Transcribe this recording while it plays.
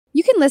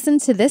You can listen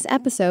to this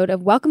episode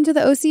of Welcome to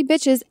the OC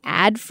Bitches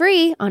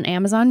ad-free on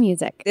Amazon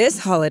Music. This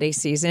holiday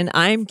season,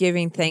 I'm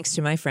giving thanks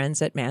to my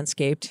friends at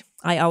Manscaped.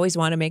 I always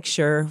want to make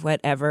sure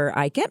whatever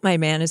I get my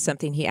man is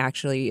something he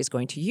actually is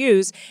going to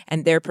use,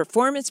 and their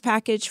Performance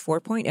Package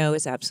 4.0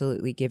 is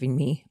absolutely giving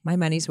me my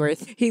money's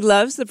worth. He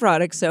loves the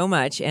product so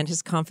much, and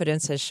his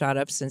confidence has shot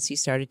up since he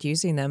started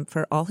using them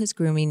for all his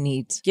grooming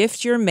needs.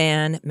 Gift your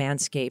man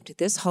Manscaped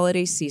this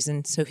holiday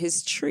season so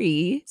his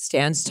tree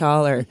stands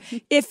taller,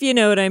 if you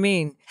know what I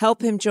mean.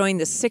 Help him join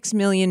the 6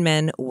 million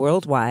men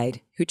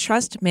worldwide who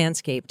trust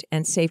Manscaped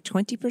and save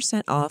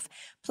 20% off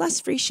plus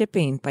free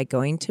shipping by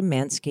going to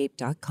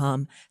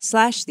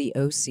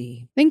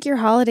manscaped.com/theOC. Think your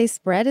holiday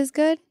spread is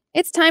good?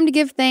 It's time to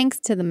give thanks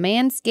to the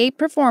Manscaped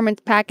Performance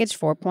Package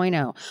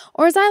 4.0,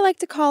 or as I like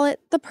to call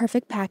it, the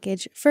perfect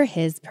package for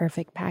his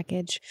perfect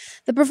package.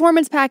 The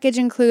Performance Package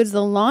includes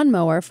the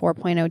Lawnmower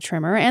 4.0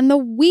 trimmer and the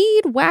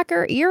Weed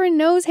Whacker ear and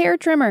nose hair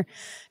trimmer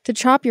to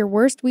chop your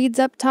worst weeds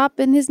up top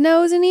in his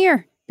nose and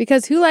ear.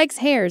 Because who likes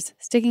hairs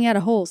sticking out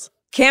of holes?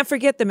 Can't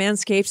forget the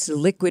Manscaped's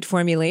liquid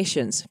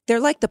formulations. They're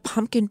like the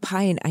pumpkin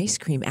pie and ice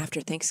cream after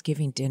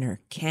Thanksgiving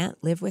dinner.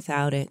 Can't live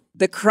without it.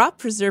 The Crop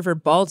Preserver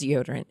Ball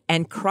Deodorant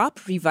and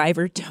Crop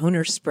Reviver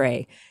Toner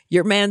Spray.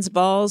 Your man's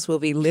balls will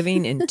be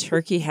living in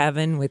turkey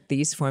heaven with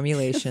these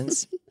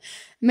formulations.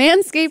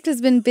 Manscaped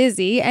has been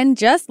busy and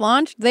just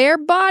launched their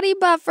Body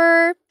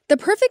Buffer. The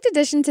perfect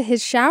addition to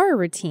his shower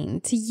routine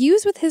to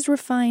use with his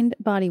refined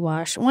body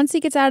wash. Once he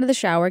gets out of the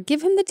shower,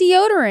 give him the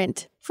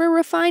deodorant for a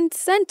refined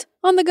scent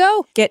on the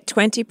go. Get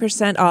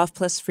 20% off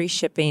plus free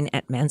shipping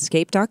at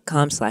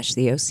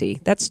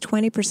manscaped.com/theOC. That's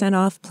 20%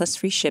 off plus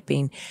free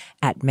shipping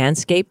at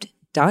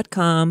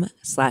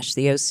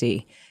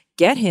manscaped.com/theOC.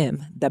 Get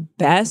him the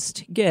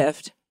best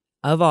gift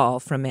of all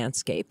from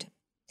Manscaped.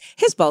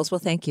 His balls will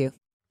thank you.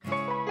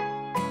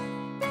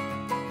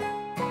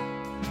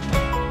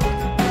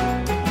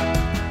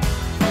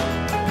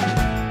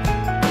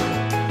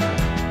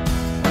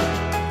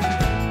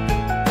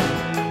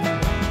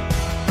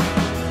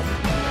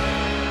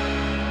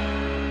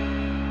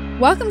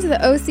 Welcome to the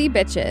OC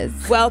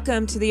Bitches.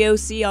 Welcome to the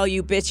OC, all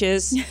you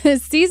bitches.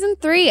 Season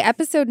 3,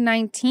 episode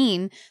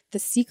 19, The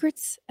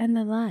Secrets and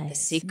the Lies. The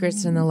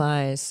Secrets and the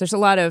Lies. There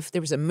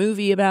was a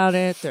movie about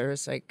it.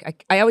 There's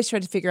like, I always try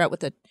to figure out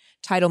what the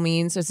title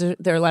means. Is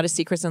there are a lot of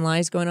secrets and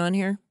lies going on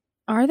here?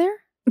 Are there?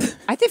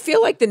 I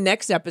feel like the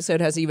next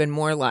episode has even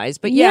more lies,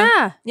 but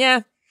yeah.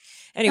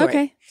 Anyway.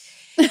 Okay.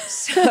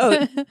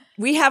 So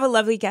we have a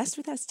lovely guest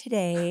with us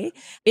today.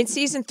 In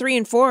season 3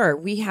 and 4,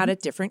 we had a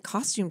different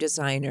costume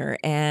designer,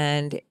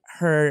 and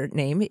her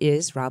name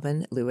is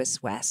Robin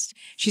Lewis West.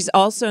 She's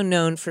also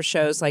known for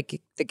shows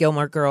like The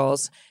Gilmore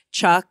Girls,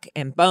 Chuck,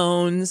 and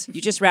Bones.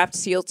 You just wrapped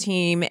SEAL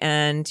Team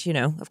and,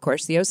 of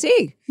course, the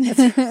OC.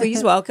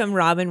 Please welcome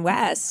Robin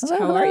West.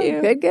 Hello, How are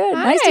you? Good.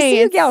 Hi, Nice to see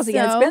you gals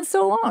again. It's been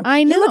so long.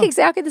 I know. You look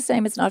exactly the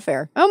same. It's not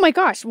fair. Oh my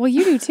gosh. Well,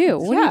 you do too.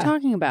 What are you Yeah.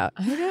 talking about?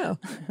 I know.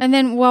 And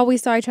then we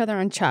saw each other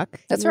on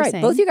Chuck. That's you were right.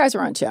 saying. Both you guys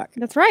are on Chuck.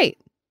 That's right.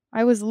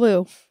 I was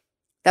Lou.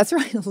 That's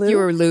right, Lou. You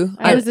were Lou.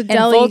 I was a and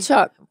deli. full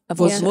Chuck. Yeah.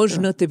 That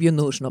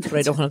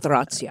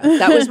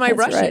was my That's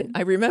Russian. right.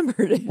 I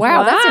remembered it.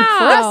 Wow, that's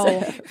Wow.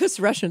 impressive. It was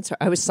Russian.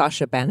 I was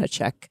Sasha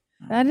Banachek.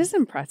 That is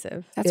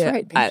impressive. That's Yeah,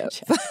 right. I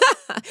don't-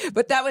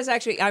 But that was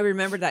actually, I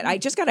remember that. I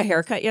just got a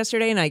haircut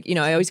yesterday, and I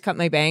always cut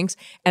my bangs.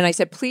 And I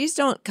said, please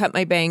don't cut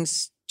my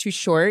bangs too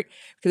short.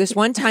 Because this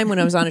one time when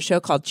I was on a show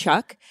called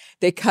Chuck,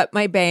 they cut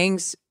my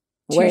bangs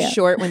too Way up.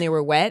 short when they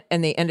were wet,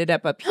 and they ended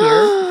up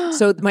here.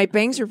 So my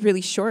bangs were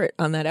really short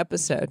on that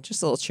episode.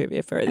 Just a little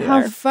trivia for you How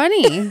there.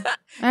 funny.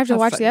 I have to How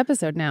watch funny. the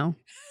episode now.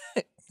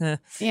 Uh,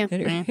 Yeah.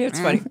 Anyway, it's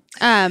funny.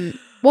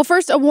 Well,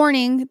 first, a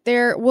warning.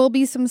 There will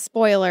be some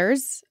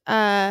spoilers,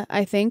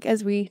 I think,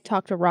 as we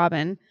talk to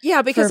Robin.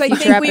 Yeah, because I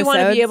future think we want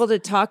to episodes. be able to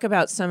talk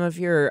about some of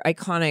your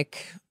iconic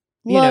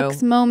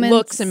Looks, moments.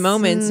 looks and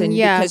moments, and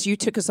yeah. because you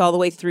took us all the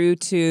way through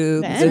to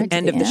The the end.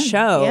 end of the end.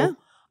 show. Yeah.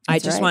 I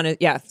That's just right. want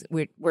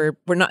to,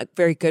 we're not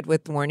very good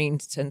with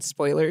warnings and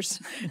spoilers.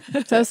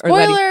 So Or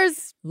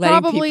spoilers,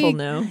 letting probably. people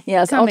know.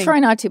 Yes, Coming. I'll try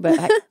not to, but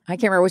I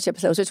can't remember which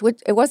episode.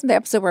 It wasn't the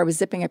episode where I was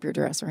zipping up your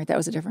dress, right? That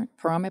was a different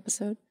prom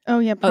episode. Oh,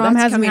 yeah. Oh, Prom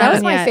that's hasn't coming That out. was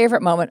happened my yet.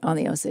 favorite moment on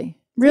the OC.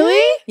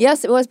 Really?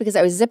 Yes, it was because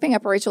I was zipping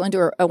up Rachel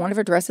into one of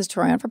her dresses to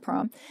try on for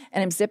prom,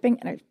 and I'm zipping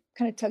and I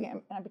kind of tugging,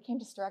 and I became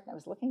distracted. I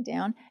was looking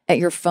down at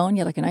your phone.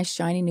 You had like a nice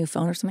shiny new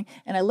phone or something,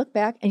 and I looked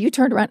back and you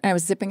turned around and I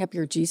was zipping up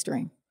your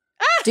G-string.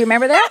 Do you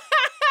remember that?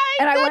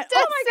 And I That went, does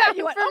oh my God.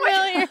 You sound went, oh my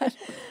familiar. God.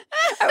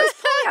 I was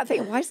pulling out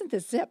thinking, why isn't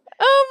this zip?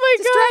 Oh, my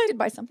Distracted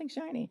by something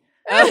shiny.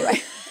 Oh. Anyway,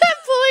 God.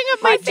 Pulling up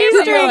my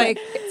favorite G-string. moment.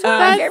 It's one of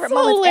my That's favorite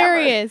moments ever.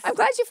 hilarious. I'm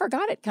glad you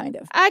forgot it, kind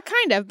of.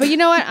 Kind of. But you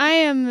know what? I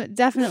am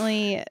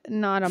definitely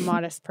not a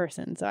modest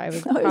person, so I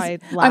was No, it was- probably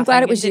laughing. I'm glad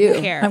it and was didn't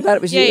you. Care. I'm glad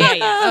it was yeah, you. Yeah,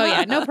 yeah. Oh,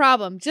 yeah. No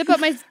problem. Zip up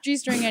my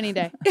G-string any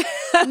day.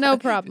 No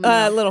problem.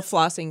 A little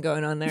flossing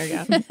going on there,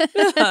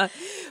 yeah.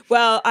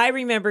 Well, I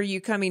remember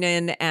you coming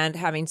in and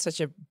having such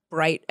a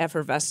bright,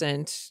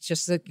 effervescent,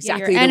 just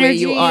exactly your the way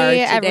you are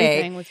energy, today.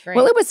 Everything was great.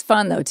 Well, it was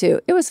fun though too.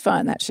 It was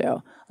fun, that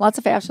show. Lots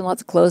of fashion,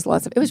 lots of clothes,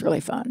 it was really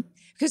fun.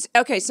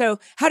 So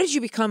how did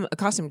you become a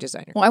costume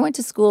designer? Well, I went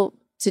to school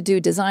to do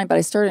design, but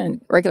I started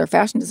in regular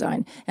fashion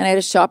design, and I had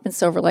a shop in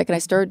Silver Lake, and I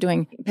started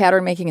doing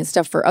pattern making and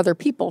stuff for other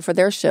people for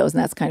their shows,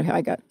 and that's kind of how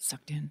I got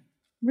sucked in.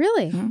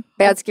 Really?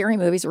 Bad Scary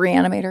Movies,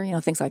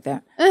 Reanimator, things like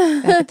that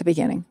back at the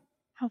beginning.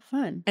 How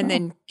fun. And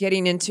then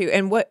getting into,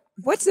 and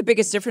what's the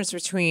biggest difference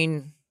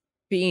between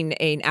being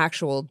an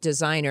actual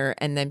designer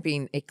and then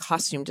being a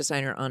costume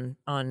designer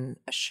on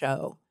a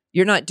show?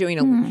 You're not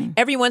doing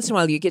every once in a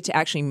while you get to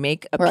actually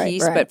make a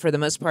piece, but for the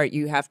most part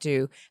you have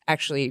to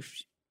actually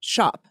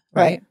shop,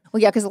 right?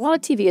 Well, yeah, because a lot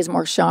of TV is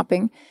more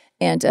shopping,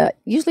 and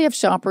usually you have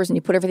shoppers and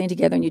you put everything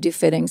together and you do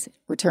fittings,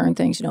 return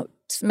things,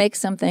 make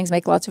some things,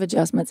 make lots of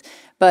adjustments.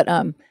 But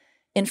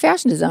in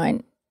fashion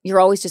design, you're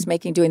always just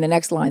doing the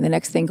next line, the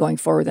next thing going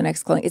forward, the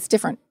next clothing. It's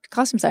different.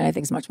 Costume design, I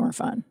think, is much more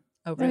fun.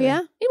 Oh, really? Oh,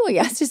 yeah? Well,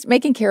 yeah, it's just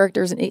making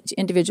characters and each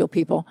individual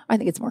people. I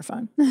think it's more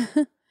fun.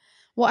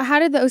 Well, how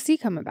did the OC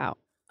come about?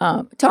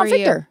 Tom For you?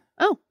 Victor.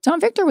 Oh. Tom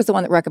Victor was the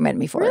one that recommended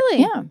me for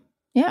Really? it. Yeah.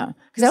 Yeah.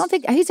 Because I don't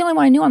think he's the only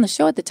one I knew on the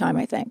show at the time,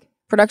 I think.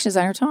 Production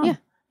designer Tom. Yeah.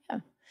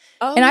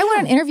 Oh, And I went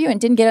on an interview and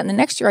didn't get it. And the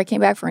next year I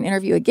came back for an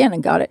interview again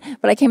and got it.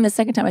 But I came the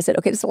second time. I said,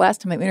 okay, this is the last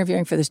time I'm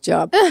interviewing for this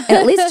job. And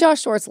at least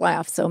Josh Schwartz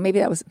laughed. So maybe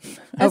that was.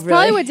 That's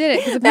probably what did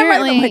it. Because That might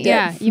have been apparently,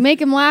 what did. you make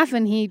him laugh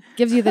and he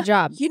gives you the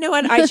job. You know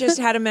what? I just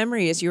had a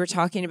memory as you were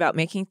talking about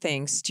making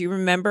things. Do you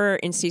remember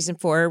in season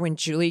 4 when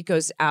Julie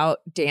goes out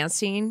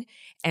dancing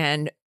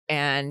and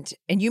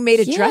you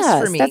made a dress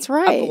Yes, for me? that's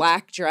right. A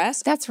black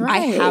dress. That's I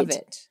right. have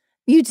it.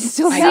 You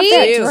still I have do.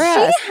 that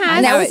dress. She has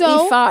And that was,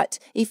 so-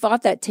 he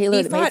fought that tailor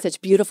He that fought- made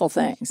such beautiful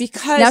things.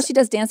 Because now she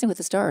does Dancing with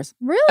the Stars.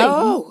 Really?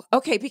 Oh,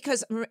 okay.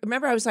 Because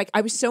remember, I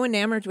was so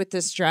enamored with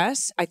this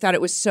dress. I thought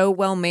it was so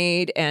well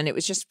made, and it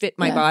was just fit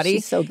my Yeah, body.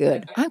 She's so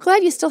good. I'm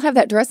glad you still have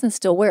that dress and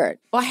still wear it.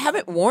 Well, I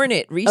haven't worn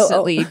it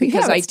recently You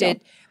because have it I still.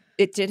 did.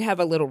 It did have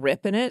a little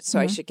rip in it, so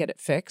I should get it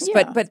fixed.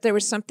 Yeah. But there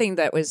was something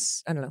that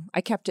was, I don't know.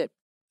 I kept it.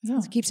 Oh.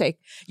 It's a keepsake.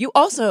 You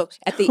also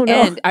at the Oh,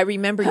 no. end, I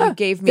remember you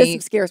gave me.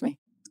 This scares me.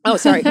 Oh,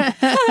 sorry.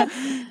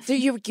 So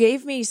you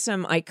gave me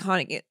some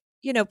iconic.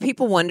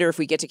 People wonder if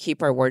we get to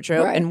keep our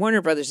wardrobe, Right. and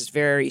Warner Brothers is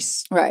very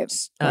Right.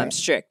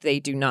 strict.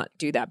 They do not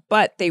do that,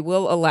 but they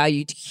will allow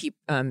you to keep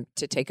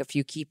to take a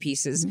few key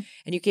pieces.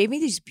 And you gave me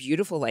these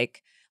beautiful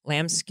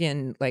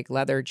lambskin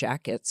leather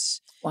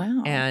jackets,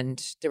 Wow.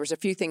 and there was a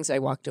few things I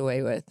walked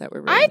away with that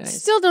were really I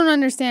nice. still don't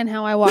understand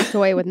how I walked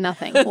away with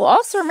nothing. Well,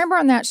 also remember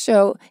on that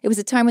show, it was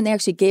a time when they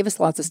actually gave us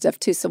lots of stuff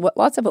too. So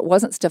lots of it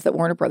wasn't stuff that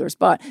Warner Brothers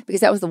bought, because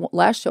that was the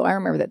last show I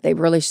remember that they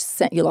really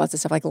sent you lots of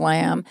stuff like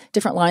Lamb.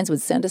 Different lines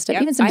would send us stuff,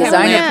 Yep. even some I have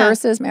designer Lamb.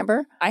 purses.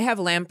 Remember, I have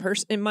a lamb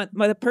purse in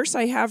the purse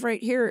I have right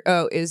here.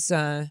 Oh, is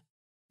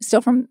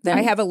still from them.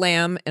 I have a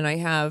lamb, and I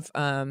have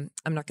I'm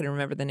not going to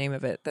remember the name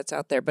of it that's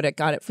out there, but I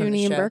got it from Dooney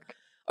the and show. Burke.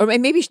 Or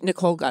maybe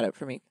Nicole got it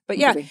for me. But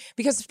yeah, Maybe.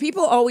 because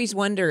people always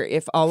wonder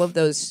if all of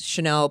those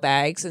Chanel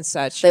bags and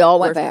such They all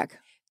went were- back.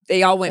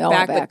 They all went They all went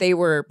back, but back. they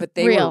were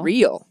Real.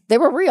 real. They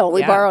were real.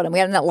 We Yeah. borrowed them. We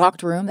had in that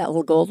locked room, that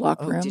little gold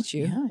locked Oh, room. did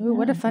you? Yeah, Ooh,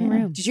 what a fun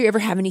room. Did you ever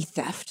have any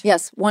theft?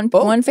 Yes, one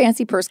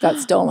fancy purse got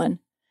stolen.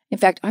 In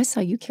fact, I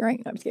saw you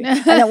carrying. No, I'm just kidding.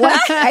 And then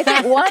I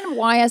think one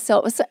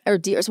YSL or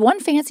Deers, one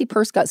fancy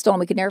purse got stolen.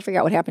 We could never figure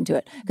out what happened to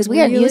it because we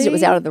hadn't used it. It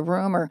was Really? out of the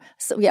room, or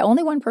so. Yeah,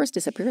 only one purse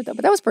disappeared though,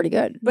 but that was pretty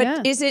good.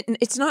 But Yeah.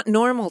 it's not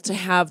normal to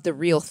have the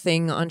real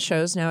thing on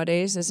shows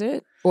nowadays, is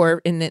it?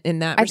 Or in that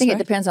I think it respect?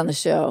 depends on the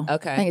show.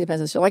 Okay. I think it depends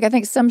on the show. Like I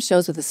think some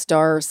shows with a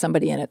star or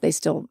somebody in it, they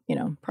still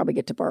probably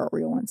get to borrow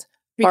real ones.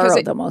 Because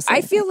Borrowed them mostly.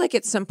 I feel like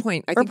at some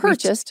point I or think we-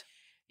 purchased.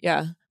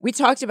 Yeah, we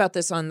talked about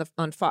this on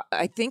Fox.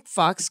 I think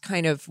Fox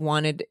kind of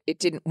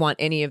didn't want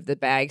any of the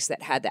bags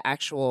that had the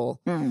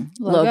actual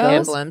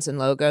Logos? emblems and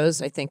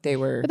logos. I think they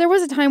were. But there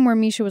was a time where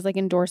Misha was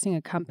endorsing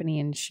a company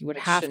and she would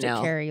Like have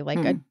Chanel. to carry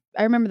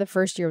I remember the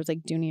first year was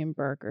Dooney and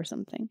Burke or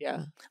something.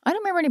 Yeah, I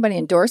don't remember anybody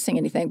endorsing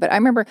anything, but I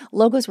remember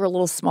logos were a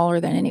little smaller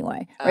than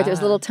anyway. Right? There was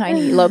Ah. little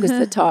tiny logos at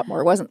the top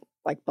where it wasn't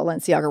like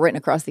Balenciaga written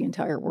across the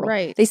entire world.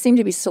 Right. They seemed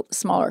to be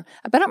smaller.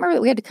 But I don't remember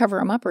that we had to cover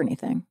them up or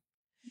anything.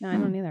 No, I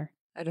don't either.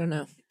 I don't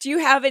know. Do you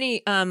have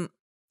any?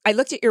 I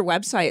looked at your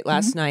website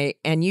last night,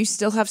 and you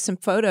still have some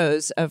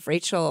photos of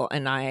Rachel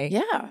and I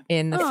Yeah.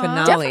 in the Aw.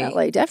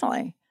 finale.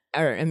 Definitely.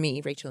 Or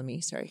me, Rachel and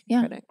me. Sorry.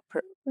 Yeah.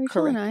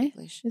 Rachel and I,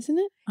 English. isn't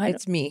it?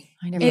 It's me.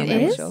 I never It Me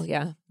and is? Rachel.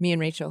 Yeah, me and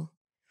Rachel.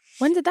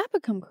 When did that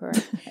become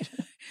correct?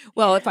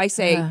 Well, if I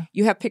say Uh.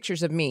 you have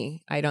pictures of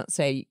me, I don't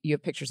say you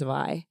have pictures of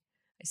I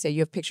say you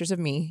have pictures of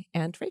me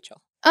and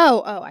Rachel.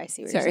 oh, I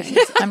see what Sorry. you're saying.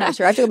 I'm not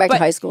sure. I have to go back But-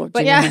 to high school. but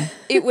junior yeah. high.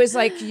 It was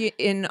like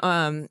in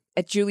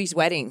at Julie's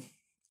wedding,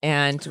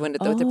 and when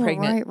with the Oh,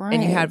 pregnant, right,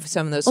 and you right. had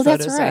some of those Oh,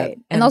 photos. that's up. right.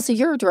 And also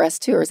your dress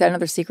too, or is that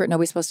another secret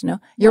nobody's supposed to know?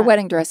 Your Yeah.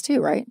 wedding dress too,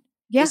 right?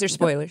 Yeah. These are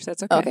spoilers.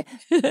 That's okay.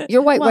 Okay.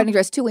 Your white Well- wedding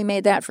dress too. We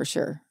made that for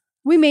sure.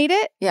 We made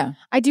it. Yeah.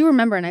 I do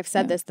remember, and I've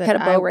said Yeah. this, that Had a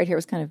bow I right here. It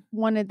was kind of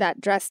wanted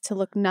that dress to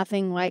look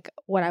nothing like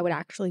what I would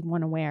actually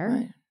want to wear.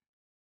 right.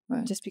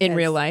 Right. Just because. In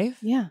real life.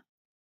 Yeah.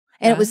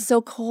 And Yeah. it was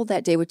so cold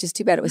that day, which is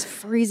too bad. It was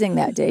freezing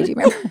that day. Do you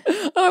remember?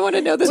 Oh, I want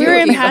to know this. We were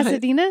in movie.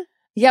 Pasadena.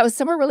 Yeah, it was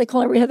somewhere really cool.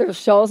 And we had those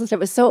shawls and stuff.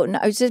 It was so. It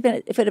was just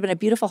been. If it had been a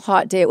beautiful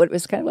hot day, it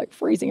was kind of like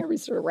freezing. Everybody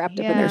sort of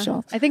wrapped up in their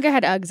shawls. I think I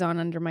had Uggs on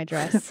under my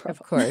dress. Of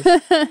course.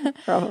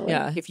 Probably.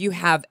 Yeah. If you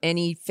have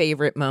any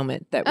favorite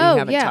moment that we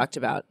haven't talked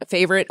about, a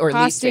favorite or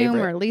least Costume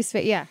favorite, or least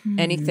favorite, yeah.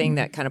 anything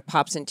that kind of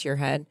pops into your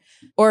head,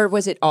 or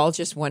was it all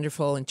just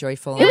wonderful and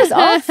joyful? It was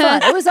all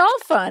fun. It was all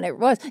fun. It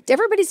was.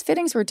 Everybody's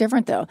fittings were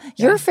different, though.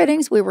 Your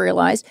fittings, we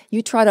realized,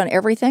 you tried on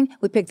everything.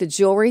 We picked the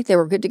jewelry. They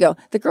were good to go.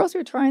 The girls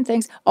were trying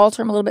things, alter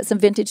them a little bit, some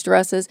vintage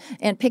dresses,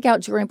 and pick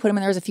out jewelry and put them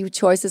in. There was a few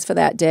choices for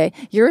that day.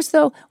 Yours,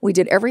 though, we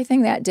did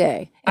everything that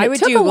day. And I would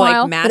do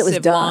like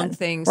massive long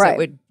things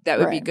that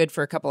would be good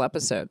for a couple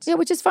episodes. Yeah,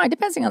 which is fine.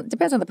 Depends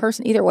on the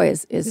person. Either way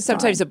is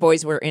sometimes fine. the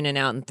boys were in and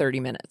out in 30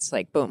 minutes,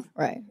 like boom.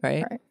 Right.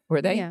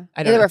 Were they? Yeah.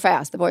 They were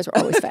fast. The boys were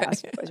always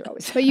fast.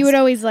 But you would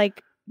always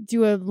like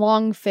do a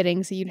long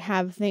fitting so you'd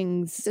have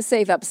things to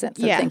save up for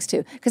things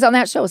too. Because on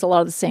that show, it's a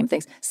lot of the same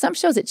things. Some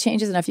shows it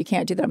changes enough you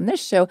can't do that. On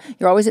this show,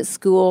 you're always at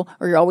school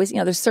or you're always,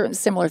 there's certain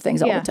similar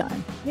things all the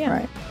time. Yeah.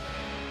 Right.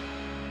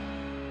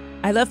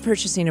 I love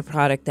purchasing a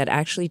product that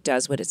actually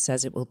does what it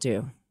says it will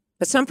do.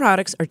 But some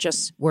products are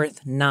just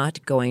worth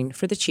not going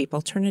for the cheap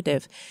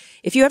alternative.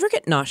 If you ever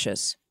get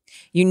nauseous,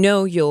 you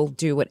know you'll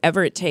do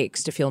whatever it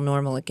takes to feel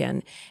normal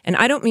again. And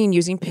I don't mean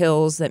using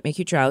pills that make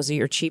you drowsy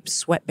or cheap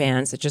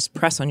sweatbands that just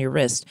press on your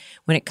wrist.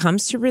 When it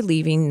comes to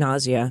relieving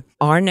nausea,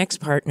 our next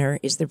partner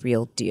is the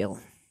real deal.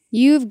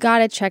 You've got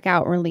to check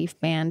out Relief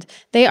Band.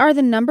 They are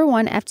the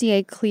 #1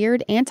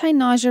 FDA-cleared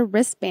anti-nausea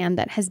wristband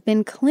that has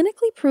been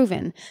clinically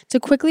proven to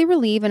quickly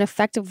relieve and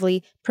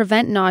effectively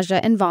prevent nausea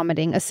and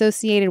vomiting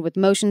associated with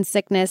motion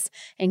sickness,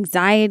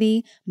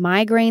 anxiety,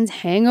 migraines,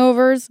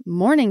 hangovers,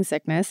 morning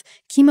sickness,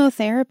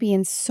 chemotherapy,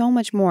 and so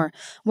much more.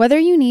 Whether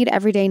you need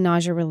everyday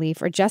nausea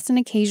relief or just an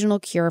occasional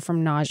cure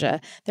from nausea,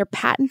 their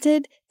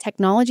patented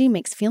technology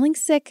makes feeling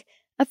sick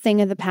a thing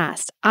of the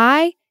past.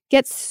 I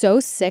get so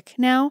sick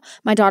now.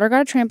 My daughter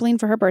got a trampoline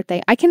for her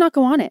birthday. I cannot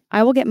go on it.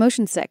 I will get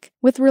motion sick.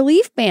 With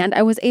Relief Band,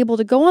 I was able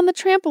to go on the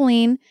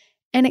trampoline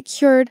and it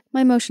cured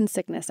my motion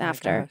sickness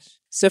after.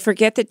 So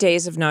forget the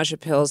days of nausea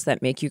pills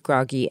that make you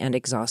groggy and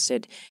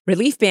exhausted.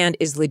 Relief Band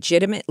is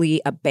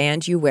legitimately a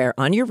band you wear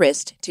on your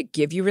wrist to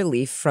give you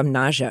relief from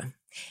nausea.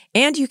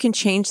 And you can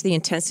change the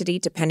intensity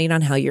depending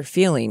on how you're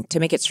feeling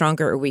to make it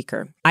stronger or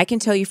weaker. I can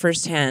tell you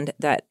firsthand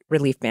that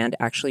Relief Band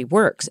actually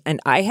works, and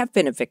I have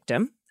been a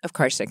victim of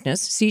car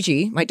sickness.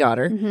 CG, my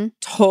daughter,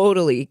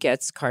 totally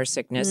gets car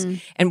sickness.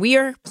 And we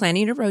are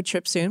planning a road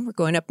trip soon. We're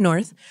going up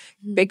north,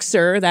 Big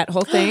Sur, that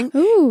whole thing.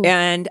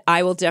 And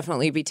I will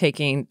definitely be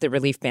taking the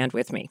Relief Band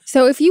with me.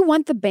 So if you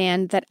want the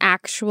band that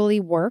actually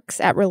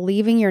works at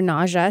relieving your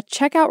nausea,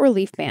 check out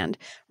Relief Band.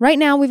 Right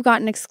now, we've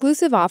got an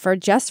exclusive offer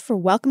just for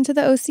Welcome to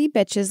the OC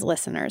Bitches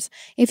listeners.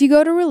 If you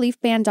go to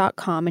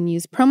reliefband.com and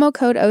use promo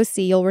code OC,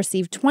 you'll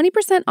receive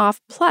 20%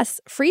 off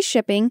plus free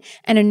shipping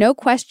and a no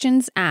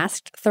questions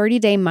asked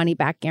 30-day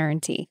money-back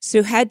guarantee.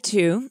 So head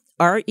to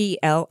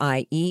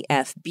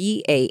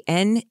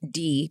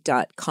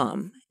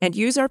RELIEFBAND.com and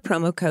use our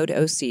promo code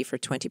OC for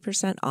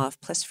 20% off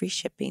plus free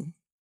shipping.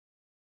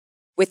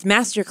 With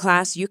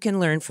Masterclass, you can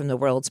learn from the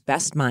world's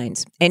best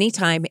minds,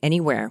 anytime,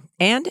 anywhere,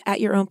 and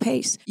at your own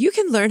pace. You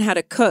can learn how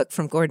to cook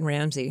from Gordon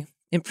Ramsay,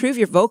 improve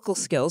your vocal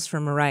skills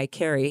from Mariah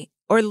Carey,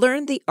 or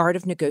learn the art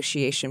of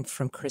negotiation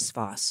from Chris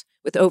Voss.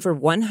 With over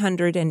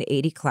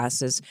 180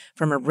 classes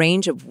from a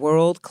range of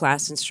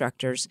world-class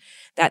instructors,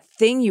 that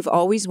thing you've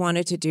always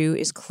wanted to do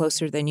is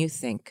closer than you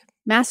think.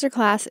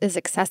 Masterclass is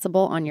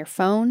accessible on your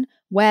phone,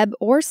 web,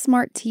 or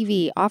smart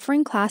TV,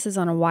 offering classes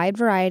on a wide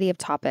variety of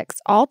topics,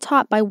 all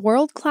taught by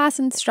world-class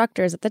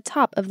instructors at the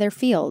top of their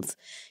fields.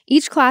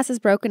 Each class is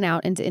broken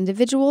out into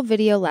individual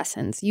video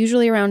lessons,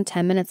 usually around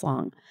 10 minutes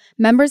long.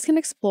 Members can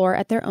explore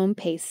at their own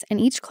pace, and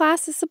each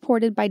class is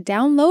supported by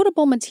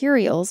downloadable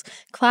materials,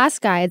 class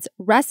guides,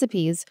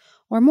 recipes,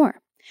 or more.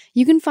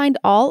 You can find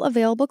all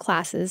available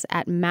classes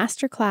at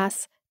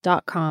masterclass.com.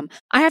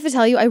 I have to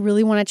tell you, I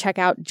really want to check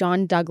out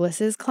John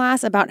Douglas's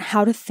class about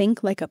how to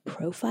think like a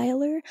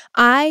profiler.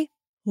 I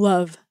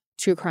love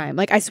true crime.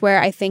 Like, I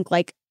swear, I think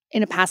like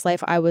in a past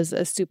life, I was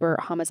a super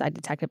homicide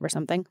detective or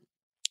something.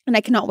 And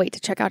I cannot wait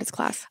to check out his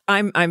class.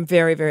 I'm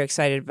very, very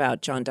excited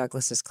about John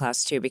Douglas's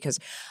class too, because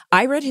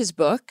I read his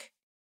book.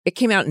 It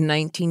came out in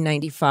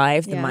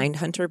 1995, the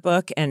Mindhunter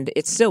book, and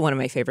it's still one of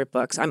my favorite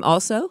books. I'm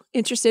also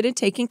interested in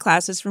taking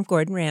classes from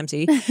Gordon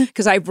Ramsay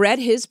because I've read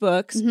his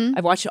books.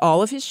 I've watched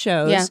all of his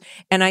shows,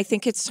 and I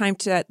think it's time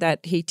that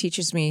he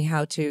teaches me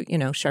how to,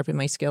 sharpen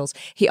my skills.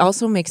 He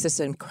also makes this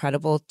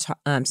incredible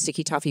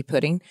sticky toffee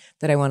pudding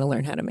that I want to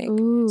learn how to make.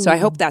 Ooh. So I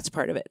hope that's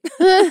part of it.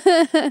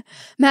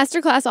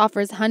 Masterclass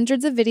offers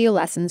hundreds of video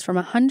lessons from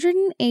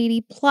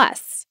 180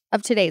 plus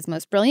of today's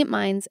most brilliant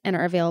minds and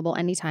are available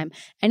anytime,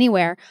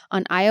 anywhere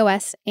on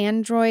iOS,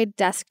 Android,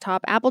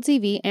 desktop, Apple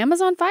TV,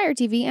 Amazon Fire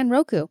TV, and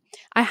Roku.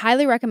 I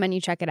highly recommend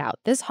you check it out.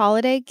 This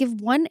holiday, give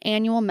one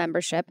annual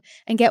membership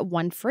and get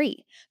one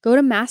free. Go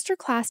to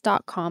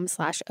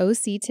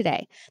masterclass.com/OC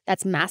today.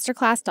 That's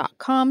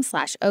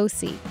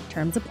masterclass.com/OC.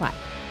 Terms apply.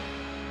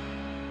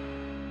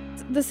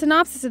 the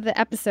synopsis of the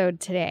episode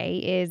today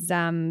is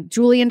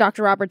Julie and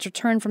Dr. Roberts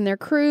return from their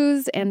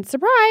cruise, and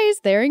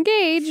surprise, they're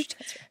engaged.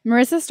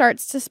 Marissa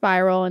starts to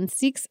spiral and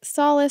seeks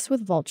solace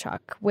with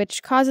Volchok,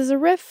 which causes a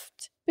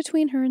rift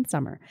between her and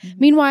Summer.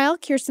 Meanwhile,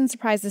 Kirsten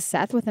surprises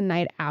Seth with a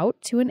night out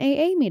to an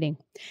AA meeting.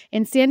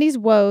 And Sandy's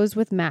woes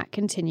with Matt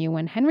continue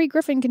when Henry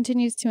Griffin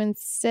continues to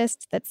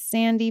insist that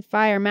Sandy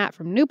fire Matt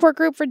from Newport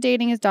Group for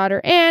dating his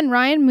daughter, and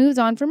Ryan moves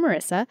on from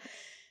Marissa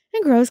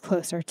and grows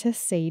closer to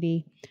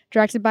Sadie.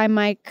 Directed by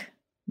Mike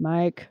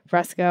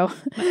Fresco.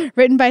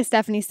 Written by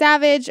Stephanie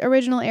Savage.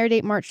 Original air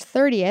date March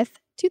 30th,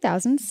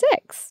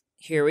 2006.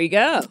 Here we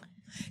go.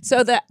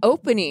 So the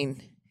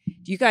opening,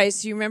 do you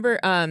remember?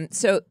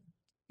 So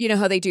you know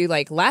how they do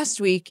like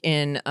last week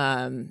in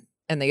the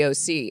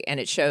OC, and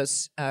it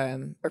shows,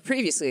 or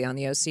previously on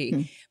the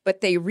OC,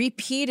 but they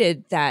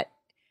repeated that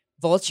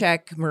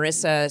Volchek,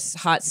 Marissa's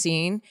hot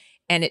scene.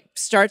 And it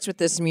starts with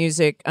this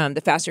music,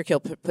 The Faster Kill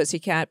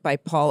Pussycat by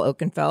Paul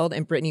Oakenfold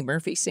and Brittany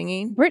Murphy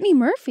singing. Brittany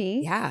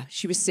Murphy? Yeah,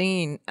 she was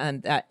singing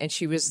that, and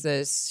she was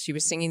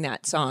singing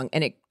that song,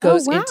 and it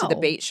goes into the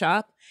bait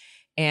shop.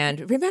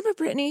 And remember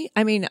Brittany?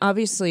 I mean,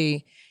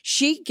 obviously,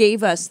 she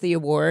gave us the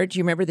award. Do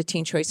you remember the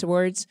Teen Choice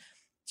Awards?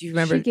 Do you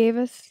remember? She gave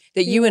us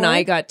that you and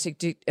I got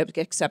to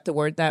accept the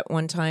award that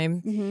one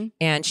time,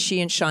 and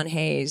she and Sean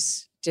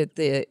Hayes did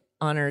the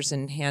honors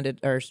and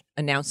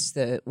announced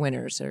the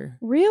winners. Or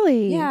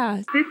really? Yeah.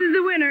 This is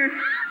the winner,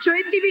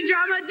 Choice TV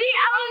drama, The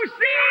OC. All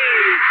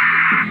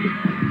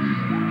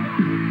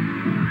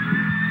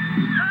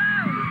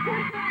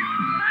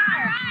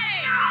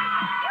right,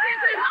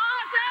 this is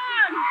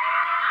awesome!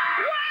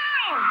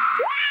 Wow!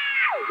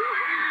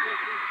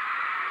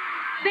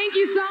 Thank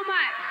you so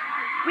much.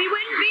 We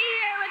wouldn't be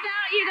here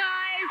without you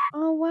guys.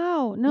 Oh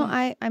wow! No,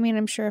 I mean,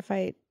 I'm sure if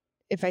I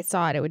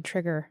saw it, it would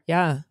trigger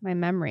my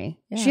memory.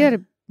 Yeah. She had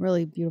a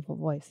really beautiful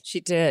voice. She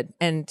did.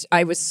 And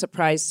I was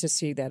surprised to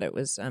see that it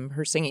was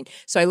her singing.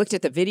 So I looked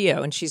at the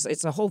video, and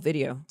it's a whole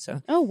video.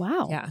 So oh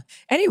wow. Yeah.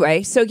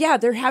 Anyway, so yeah,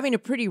 they're having a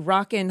pretty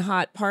rockin'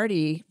 hot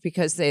party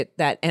because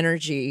that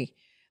energy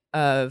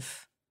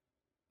of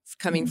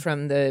coming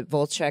from the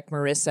Volchek,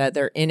 Marissa,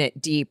 they're in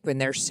it deep in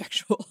their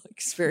sexual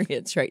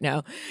experience right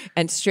now,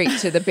 and straight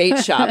to the bait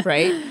shop,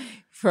 right?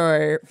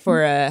 For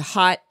a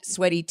hot,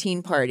 sweaty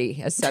teen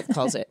party, as Seth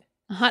calls it.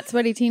 A hot,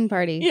 sweaty teen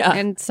party. Yeah.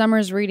 And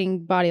Summer's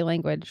reading body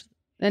language.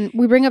 And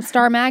we bring up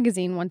Star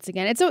Magazine once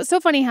again. It's so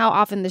funny how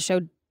often the show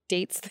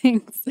dates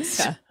things.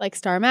 Yeah. Like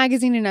Star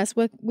Magazine and Us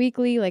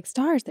Weekly, like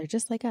stars, they're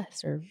just like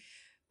us.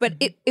 But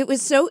it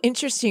was so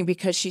interesting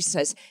because she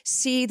says,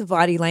 see the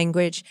body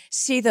language,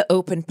 see the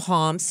open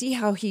palm, see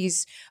how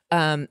he's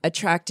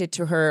attracted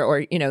to her,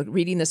 or,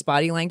 reading this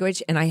body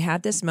language. And I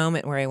had this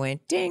moment where I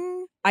went,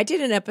 ding. I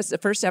did the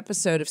first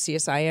episode of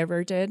CSI I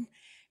ever did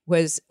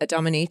was a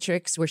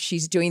dominatrix where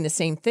she's doing the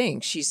same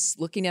thing. She's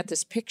looking at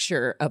this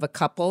picture of a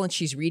couple and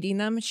she's reading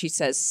them. And she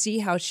says, see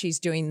how she's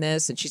doing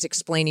this. And she's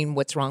explaining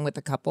what's wrong with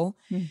the couple.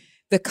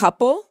 The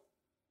couple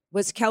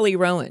was Kelly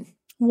Rowan.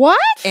 What?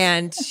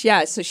 And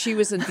yeah, so she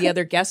was the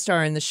other guest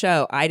star in the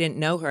show. I didn't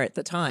know her at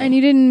the time. And you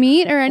didn't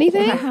meet or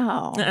anything?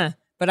 Wow.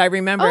 But I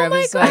remember Oh I my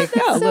was God, like,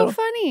 that's a so little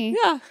funny.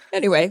 Yeah.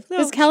 Anyway.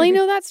 Does Kelly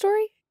know that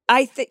story?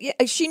 I think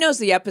she knows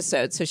the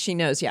episode, so she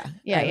knows. Yeah.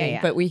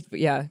 Yeah. But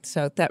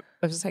so that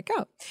I was like,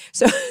 oh,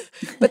 so,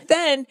 but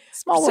then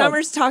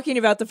Summer's talking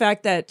about the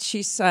fact that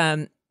she's,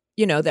 that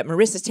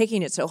Marissa's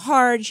taking it so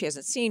hard. She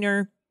hasn't seen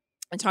her,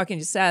 and talking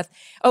to Seth.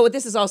 Oh,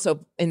 this is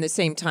also in the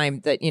same time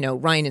that,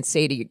 Ryan and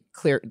Sadie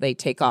they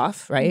take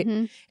off,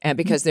 right? And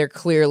because they're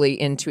clearly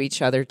into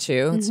each other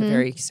too. It's a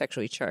very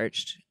sexually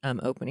charged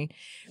opening.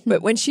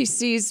 But when she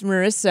sees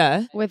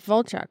Marissa with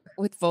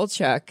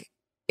Volchok,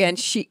 and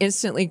she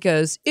instantly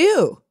goes,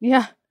 ew.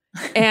 Yeah.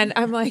 And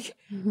I'm like,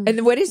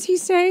 and what does he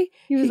say?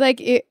 He was like,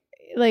 ew,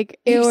 or do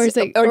you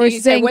say,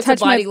 saying, what's the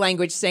touch my body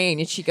language saying?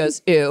 And she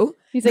goes, ew.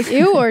 He's like,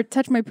 ew, or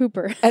touch my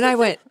pooper. And I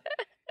went,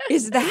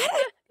 was that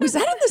in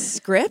the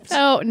script?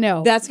 Oh,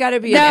 no. That's got to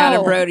be an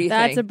Adam Brody thing.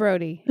 That's a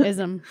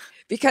Brody-ism.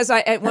 Because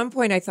at one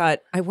point I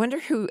thought, I wonder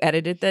who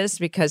edited this,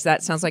 because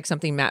that sounds like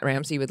something Matt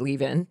Ramsey would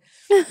leave in.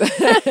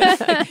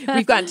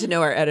 We've gotten to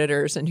know our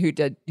editors and who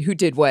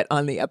did what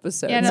on the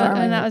episode. Yeah, no,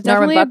 and that was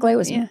Norman definitely Buckley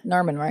was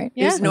Norman, right?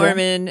 It was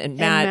Norman and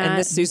Matt, and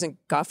this Susan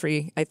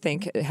Goffrey, I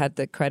think, had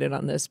the credit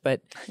on this, but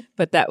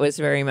that was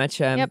very much.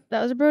 Yep,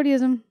 that was a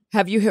Brodyism.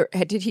 Have you heard?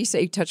 Did he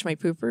say "touch my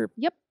pooper"?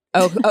 Yep.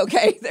 Oh,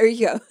 okay. There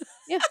you go.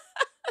 Yeah,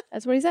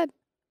 that's what he said.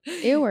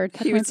 Ew, or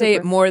touch he my would say pooper.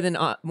 it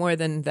more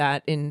than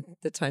that in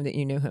the time that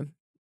you knew him.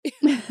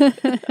 Ew. Oh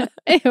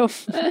no.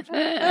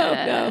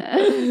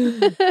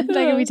 That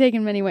can be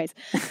taken many ways.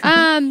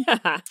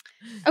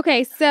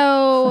 Okay,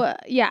 so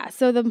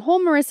the whole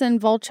Marissa and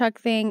Volchok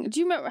thing.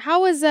 Do you remember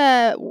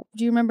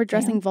do you remember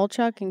dressing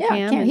Volchok and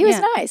Cam? He was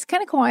nice,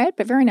 kind of quiet,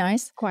 but very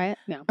nice. Quiet?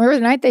 No. Remember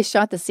the night they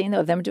shot the scene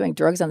of them doing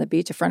drugs on the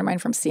beach? A friend of mine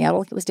from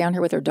Seattle was down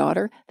here with her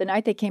daughter. The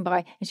night they came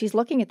by, and she's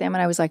looking at them,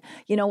 and I was like,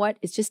 you know what?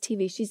 It's just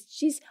TV.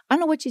 She's I don't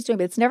know what she's doing,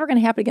 but it's never going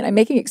to happen again. I'm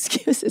making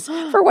excuses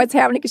for what's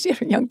happening because she had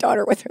her young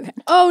daughter with her then.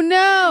 Oh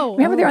no!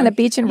 Remember they're on the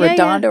beach in Yeah,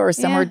 Redondo yeah. or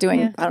somewhere Yeah, doing,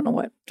 yeah. I don't know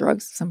what,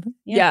 drugs or something.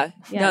 Yeah.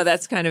 Yes. No,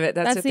 that's kind of it.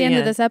 That's at the end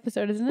of this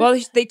episode, isn't it? Well,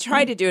 they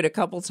tried to do it a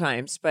couple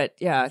times, but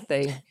yeah,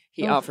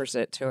 he Oof. offers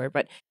it to her.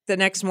 But the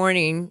next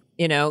morning,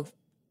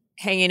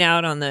 hanging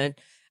out on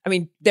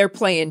they're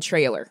playing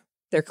trailer.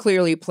 They're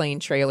clearly playing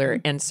trailer,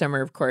 and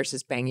Summer, of course,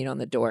 is banging on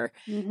the door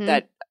Mhm.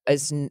 that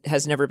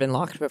has never been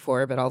locked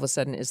before, but all of a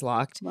sudden is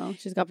locked. Well,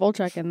 she's got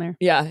Volchek in there.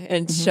 Yeah,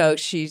 and Mhm. so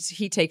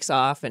he takes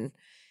off, and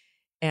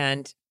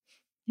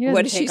He doesn't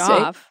what does she take say?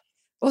 off.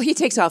 Well, he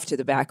takes off to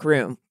the back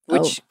room,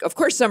 which of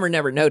course Summer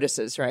never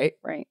notices, right?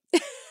 Right.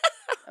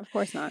 Of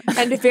course not.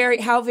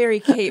 And how very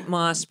Kate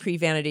Moss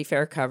pre-Vanity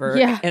Fair cover.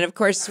 Yeah. And of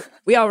course,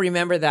 we all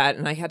remember that.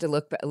 And I had to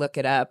look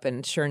it up.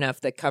 And sure enough,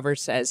 the cover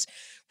says,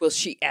 "Will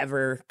she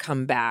ever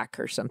come back?"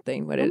 or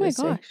something. What Oh did my it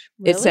say? gosh.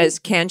 It Really? says,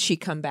 "Can she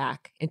come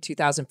back?" In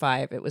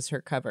 2005, it was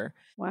her cover.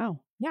 Wow.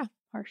 Yeah.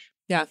 Harsh.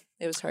 Yeah,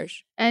 it was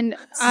harsh. And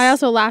I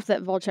also laughed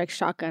that Volchek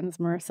shotguns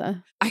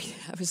Marissa. I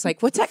was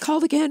like, "What's that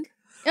called again?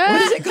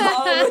 What is it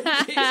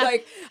called?" He's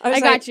like, I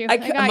got you. I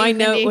got my you,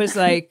 note Mindy. was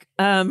like,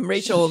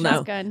 Rachel, no.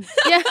 Shotgun.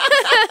 Yeah.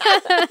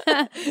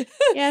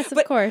 Yes, of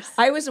But course.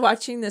 I was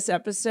watching this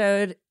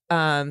episode.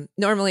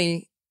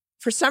 Normally,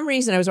 for some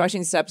reason, I was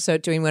watching this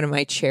episode doing one of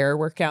my chair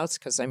workouts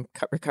because I'm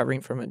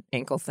recovering from an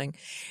ankle thing,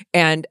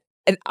 and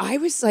I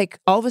was like,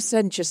 all of a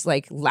sudden, just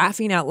like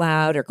laughing out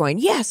loud or going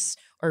yes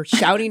or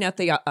shouting at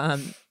the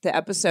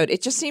episode.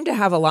 It just seemed to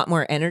have a lot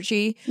more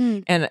energy,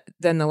 and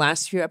than the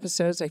last few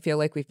episodes. I feel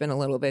like we've been a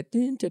little bit,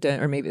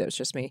 or maybe that was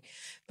just me,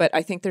 but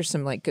I think there's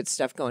some like good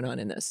stuff going on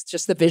in this.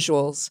 Just the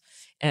visuals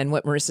and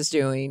what Marissa's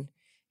doing,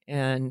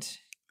 and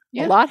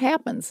Yeah. A lot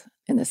happens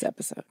in this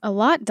episode. A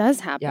lot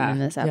does happen Yeah, in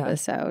this yeah.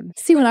 episode.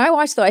 See, when I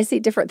watch, though, I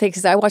see different things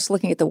because I watch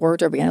looking at the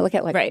wardrobe and I look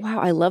at like, Right. wow,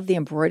 I love the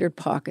embroidered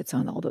pockets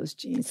on all those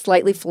jeans,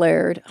 slightly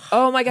flared.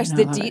 oh my gosh,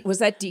 I know. was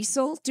that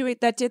Diesel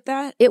that did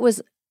that? It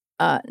was,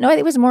 no,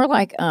 it was more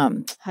like,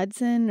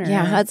 Hudson or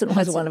Hudson was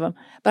Hudson. one of them.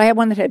 But I had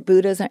one that had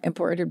Buddhas,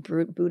 embroidered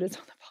Buddhas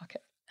on the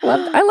pocket.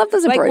 I love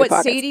those Like embroidered what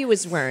pockets. Sadie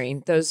was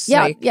wearing. Those,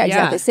 Yeah, like, yeah,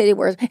 exactly. Sadie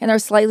wears, and they're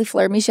slightly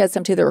flared. Misha had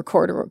some too. They were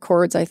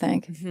cords, I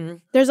think.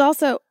 Mhm. There's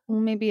also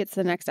maybe it's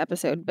the next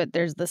episode, but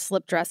there's the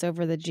slip dress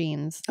over the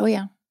jeans. Oh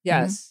yeah,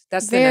 Yes,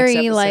 that's the Very next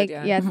episode, like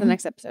yeah. it's the Mhm.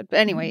 next episode. But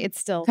anyway, it's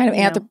still kind of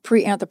you know,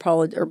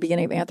 pre-anthropology or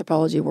beginning of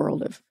anthropology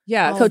world of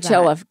Yeah, all of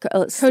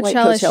Coachella, slight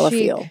Coachella Coachella chic.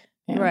 feel.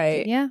 Yeah.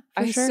 right. Yeah,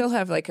 for I sure. still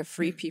have like a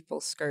Free People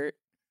skirt.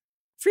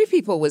 Free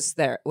People was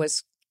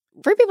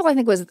Free People, I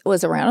think,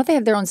 was around. I don't think they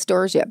had their own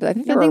stores yet, but I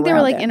think they I think they were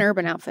around like then. in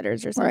Urban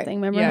Outfitters or something.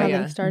 Remember Yeah, how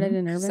yeah. they started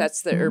in Urban?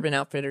 that's the Mhm. Urban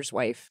Outfitters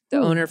wife, the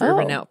Ooh. owner of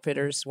Urban Oh.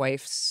 Outfitters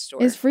wife's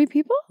store. Is Free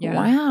People? Yeah.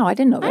 Wow, I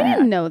didn't know that. I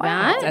didn't know Wow.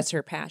 that. That's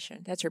her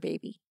passion. That's her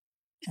baby.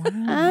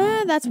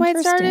 Wow. That's why it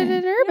started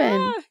Interesting. in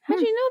Urban. Yeah. How'd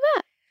you know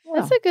that? Wow.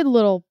 That's a good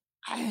little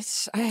I,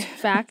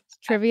 fact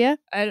trivia.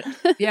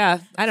 yeah,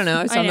 I don't know.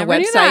 I was I on the never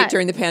knew website that.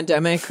 during the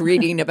pandemic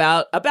reading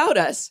about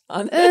us.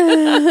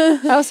 I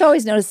also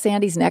always noticed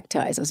Sandy's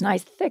neckties. Those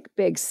nice, thick,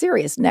 big,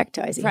 serious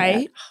neckties. He had.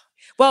 Right?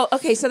 Well,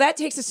 okay, so that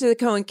takes us to the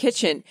Cohen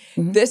kitchen.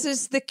 Mhm. This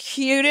is the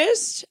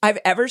cutest I've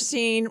ever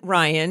seen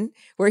Ryan,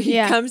 where he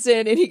Yeah. comes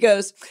in and he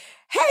goes,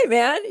 "Hey,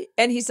 man."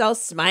 And he's all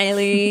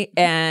smiley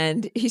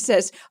and he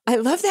says, "I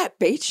love that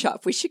bait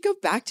shop. We should go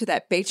back to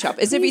that bait shop,"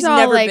 as if He's he's all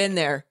never like, been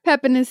there.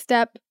 Pep in his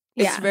step.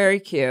 It's Yeah. very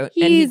cute.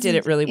 And he He's did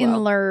it really in well.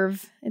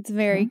 love. It's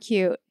very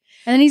cute.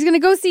 And then he's going to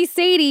go see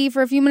Sadie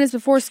for a few minutes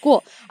before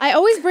school. I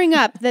always bring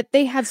up that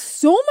they have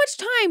so much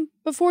time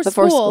before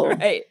school.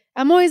 Right.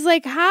 I'm always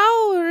like,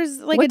 how is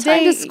like What a day?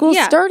 time does school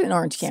yeah. start in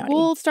Orange County?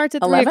 School starts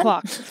at 11? 3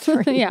 o'clock.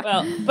 yeah.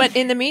 Well, but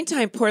in the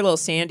meantime, poor little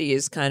Sandy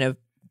is kind of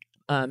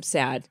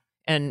sad,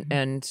 and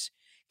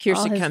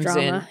Kirsten his comes in.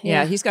 drama,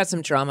 Yeah, yeah. he's got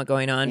some drama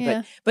going on.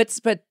 Yeah. But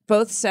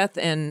both Seth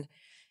and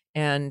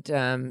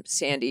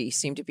Sandy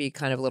seem to be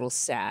kind of a little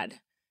sad,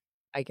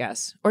 I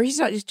guess, or he's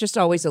just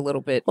always a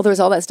little bit. Well, there was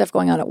all that stuff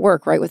going on at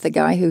work, right? With the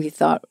guy who he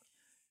thought,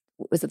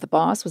 was it the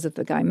boss? Was it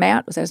the guy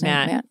Matt? Was that his name?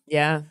 Matt?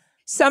 Yeah.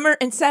 Summer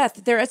and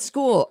Seth, they're at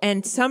school,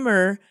 and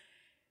Summer,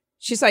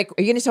 she's like,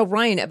 "Are you going to tell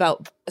Ryan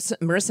about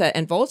Marissa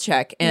and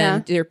Volchek?"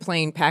 And they're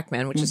playing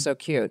Pac-Man, which is so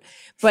cute.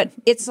 But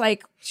it's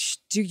like,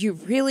 do you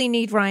really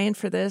need Ryan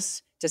for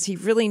this? Does he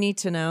really need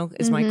to know?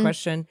 Is my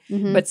question.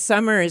 Mhm. But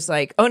Summer is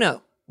like, "Oh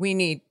no, he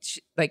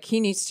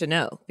needs to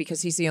know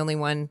because he's the only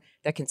one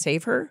that can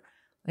save her."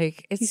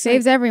 Like He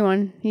saves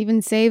everyone. He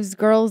even saves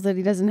girls that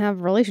he doesn't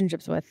have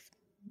relationships with,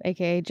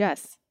 aka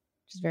Jess,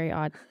 which is very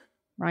odd.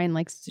 Ryan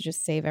likes to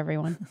just save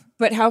everyone.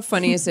 But how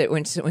funny is it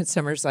when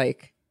Summer's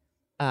like,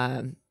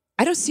 I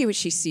don't see what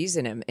she sees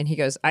in him. And he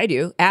goes, "I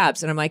do.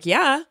 Abs." And I'm like,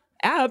 "Yeah,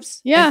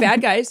 abs. Yeah. And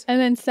bad guys." And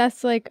then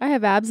Seth's like, I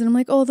have abs. And I'm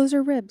like, oh, those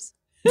are ribs.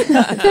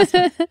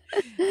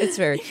 It's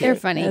very cute. They're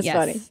funny. That's yes.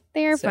 funny.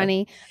 They are So-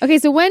 funny. Okay,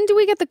 so when do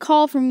we get the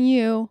call from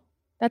you?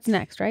 That's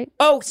next, right?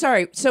 Oh,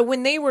 sorry. So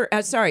when they were,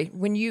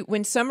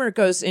 when Summer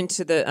goes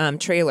into the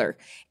trailer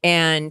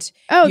and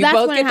Oh, you that's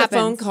both when get it the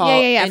phone happens. call,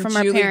 Yeah, and from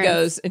our Julie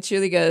parents.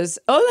 goes,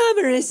 "Hola,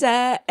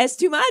 Marissa, es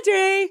tu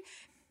madre."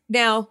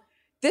 Now,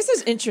 This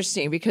is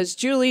interesting because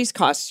Julie's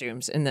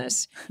costumes in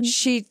this,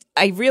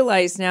 I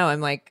realize now,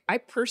 I'm like, I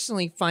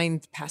personally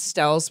find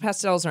pastels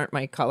aren't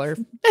my color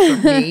for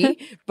me,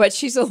 but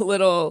she's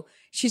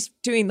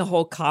doing the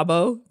whole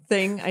Cabo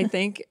thing, I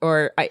think,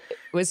 or I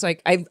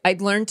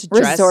learned to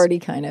dress.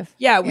 Resorty kind of.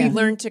 Yeah, we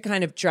learned to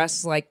kind of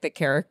dress like the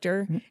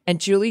character, and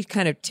Julie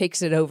kind of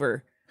takes it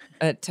over,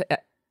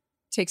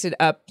 takes it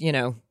up,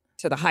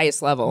 to the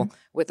highest level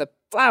with a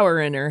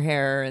flower in her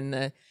hair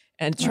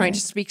and trying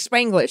to speak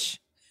Spanglish.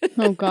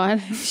 Oh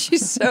God.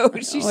 she's kind of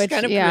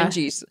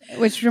cringy.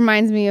 Which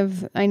reminds me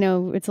of, I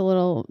know it's a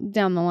little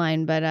down the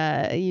line,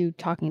 but you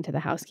talking to the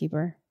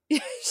housekeeper.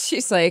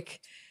 She's like,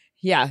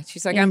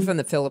 I'm from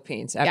the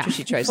Philippines after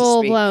she tries to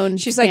full speak. blown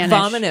She's Spanish.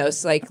 like,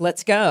 vámonos, like,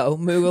 let's go,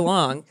 move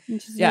along. And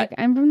she's like,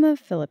 I'm from the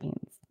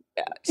Philippines.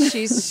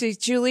 Yeah.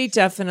 Julie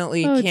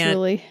definitely can't.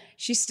 Julie.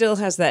 She still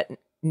has that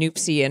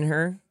noopsy in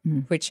her,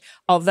 which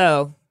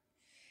although,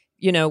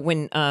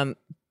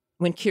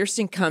 when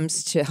Kirsten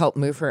comes to help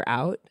move her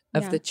out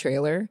of the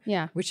trailer,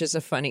 which is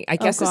a funny, I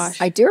guess.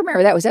 I do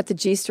remember that. Was that the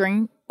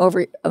G-string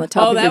over on the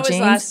top of your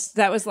jeans?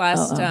 That was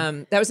last.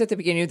 That was at the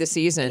beginning of the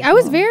season. I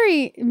was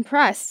very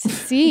impressed to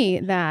see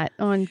that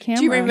on camera.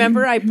 Do you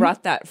remember I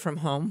brought that from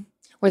home?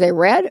 Were they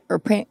red or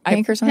pink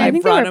or something? I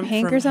think they brought were them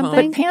pink from or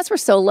something. But pants were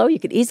so low you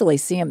could easily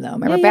see them though.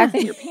 Remember back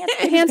then your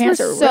pants were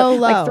so low,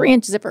 like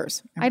 3-inch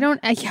zippers. I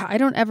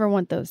don't ever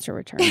want those to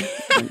return.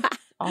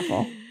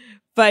 Awful.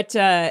 But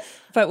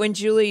when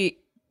Julie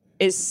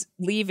is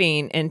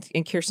leaving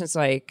and Kirsten's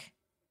like,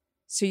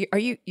 so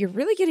you're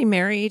really getting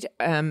married?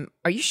 Are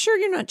you sure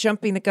you're not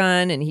jumping the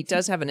gun? And he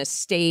does have an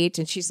estate.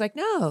 And she's like,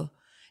 no,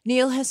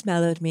 Neil has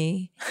mellowed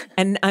me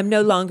and I'm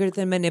no longer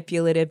the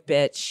manipulative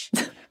bitch.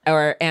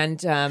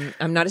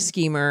 I'm not a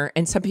schemer.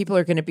 And some people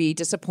are going to be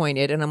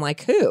disappointed. And I'm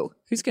like,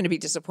 who's going to be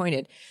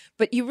disappointed?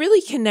 But you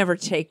really can never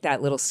take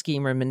that little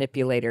schemer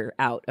manipulator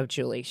out of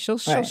Julie. She'll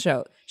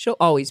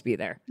always be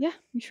there. Yeah,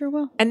 you sure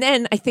will. And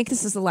then I think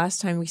this is the last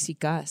time we see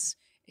Gus.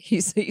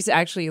 He's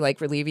actually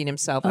like relieving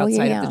himself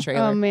outside of the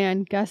trailer. Oh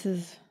man, Gus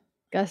the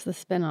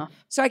spinoff.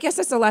 So I guess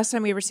that's the last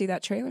time we ever see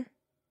that trailer.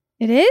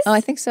 It is? Oh, I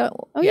think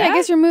so. Oh yeah, I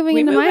guess you're moving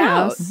into my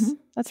house. Mm-hmm.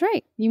 That's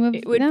right. You move.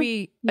 It would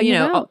be,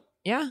 yeah.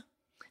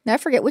 Now I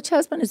forget, which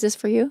husband is this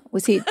for you?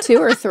 Was he 2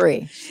 or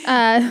 3?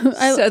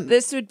 So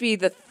this would be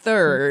the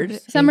third.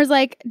 Summer's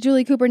like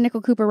Julie Cooper,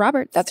 Nickel Cooper,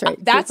 Roberts. That's right.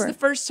 That's Cooper. the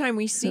first time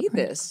we see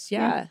this.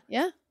 Yeah.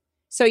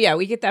 So yeah,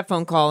 we get that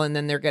phone call and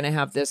then they're going to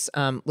have this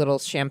little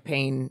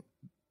champagne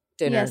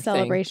dinner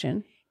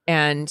celebration.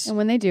 And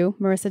when they do,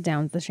 Marissa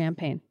downs the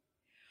champagne.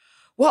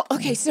 Well,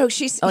 okay, so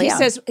he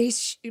says,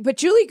 but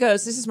Julie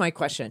goes, this is my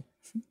question.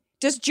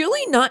 Does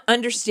Julie not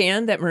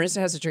understand that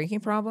Marissa has a drinking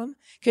problem?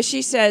 Because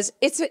she says,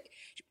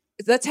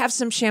 let's have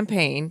some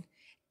champagne.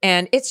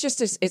 And it's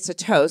just, it's a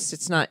toast.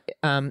 It's not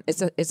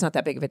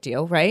that big of a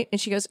deal, right?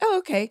 And she goes, oh,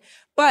 okay.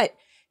 But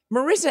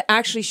Marissa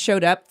actually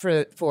showed up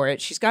for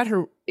it. She's got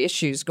her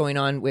issues going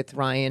on with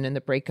Ryan and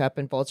the breakup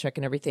and Volchek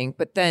and everything.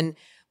 But then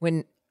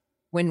when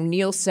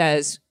Neil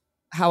says,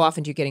 how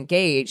often do you get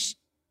engaged?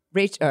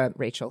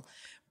 Rachel,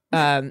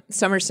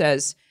 Summer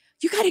says,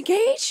 you got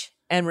engaged?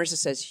 And Marissa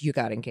says, you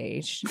got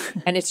engaged.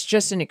 And it's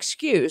just an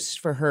excuse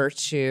for her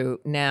to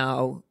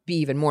now be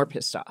even more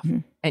pissed off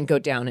and go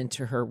down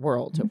into her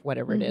world of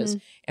whatever it is.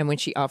 And when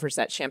she offers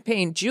that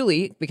champagne,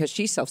 Julie, because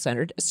she's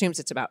self-centered, assumes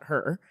it's about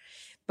her.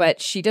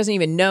 But she doesn't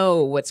even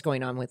know what's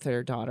going on with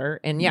her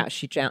daughter. And yeah,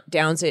 she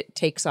downs it,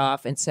 takes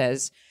off and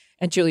says,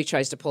 and Julie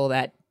tries to pull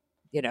that,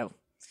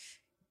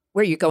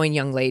 where are you going,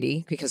 young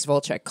lady? Because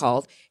Volchek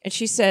called. And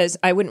she says,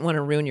 I wouldn't want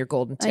to ruin your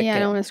golden ticket. Yeah, I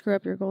don't want to screw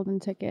up your golden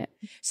ticket.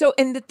 So,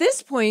 and at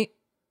this point,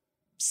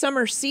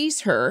 Summer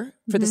sees her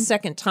for the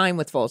second time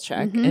with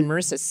Volchek, and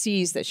Marissa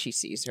sees that she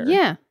sees her.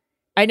 Yeah.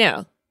 I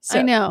know. So,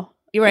 I know.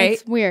 You're right.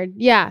 It's weird.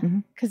 Yeah.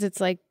 Because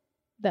it's like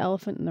the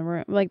elephant in the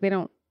room. Like they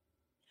don't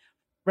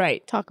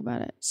talk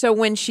about it. So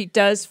when she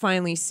does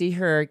finally see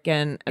her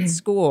again at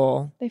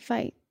school, they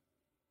fight.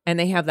 And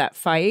they have that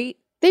fight.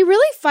 They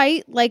really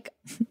fight like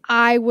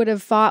I would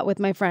have fought with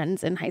my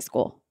friends in high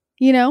school,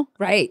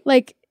 Right.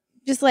 Like,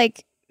 just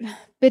like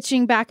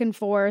bitching back and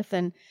forth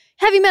and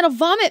heavy metal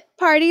vomit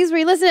parties where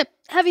you listen to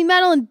heavy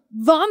metal and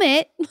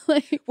vomit.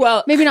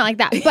 Well, maybe not like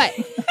that, but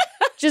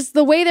just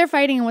the way they're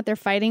fighting and what they're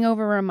fighting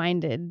over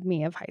reminded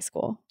me of high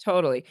school.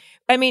 Totally.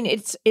 I mean,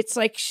 it's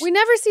like we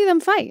never see them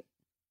fight.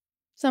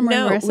 Summer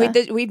and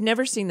Marissa. We've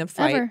never seen them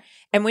fight. Ever.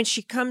 And when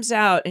she comes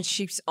out and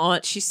she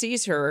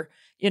sees her,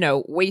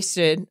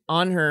 wasted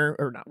on her,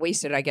 or not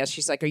wasted, I guess.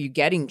 She's like, are you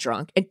getting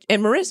drunk?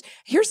 And Marissa,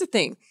 here's the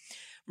thing.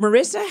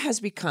 Marissa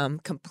has become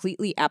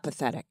completely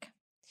apathetic.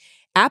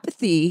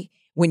 Apathy,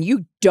 when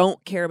you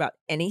don't care about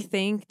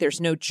anything,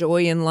 there's no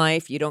joy in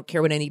life, you don't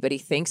care what anybody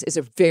thinks, is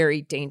a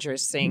very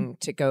dangerous thing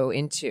to go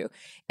into.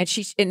 And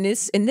she's in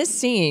this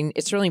scene,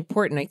 it's really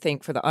important, I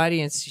think, for the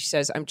audience. She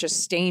says, I'm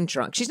just staying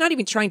drunk. She's not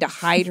even trying to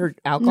hide her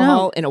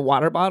alcohol in a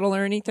water bottle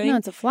or anything. No,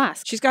 it's a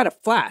flask. She's got a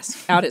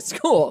flask out at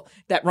school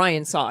that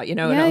Ryan saw,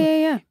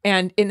 Yeah.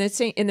 And in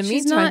the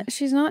meantime,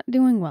 she's not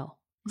doing well.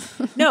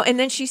 No, and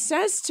then she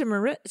says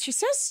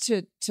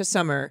to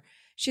Summer,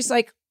 she's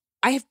like,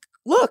 I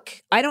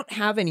don't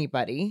have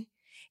anybody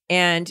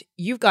and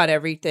you've got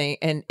everything.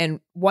 And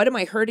what am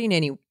I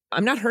hurting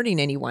I'm not hurting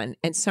anyone.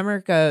 And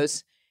Summer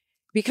goes,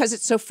 because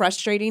it's so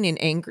frustrating and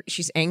angry.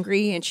 She's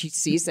angry and she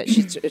sees that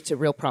it's a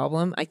real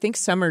problem. I think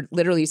Summer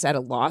literally is at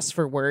a loss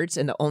for words.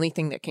 And the only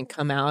thing that can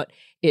come out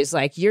is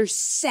like, you're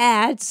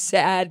sad,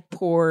 sad,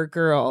 poor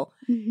girl.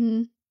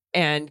 Mm-hmm.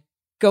 And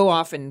go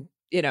off and,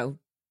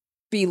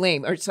 be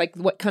lame. Or it's like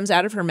what comes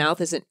out of her mouth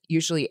isn't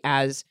usually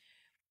as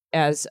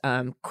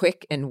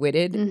quick and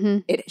witted.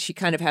 Mm-hmm. She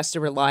kind of has to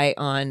rely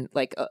on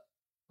like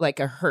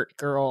a hurt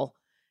girl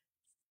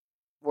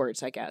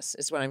words, I guess,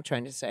 is what I'm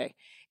trying to say.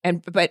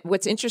 But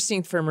what's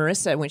interesting for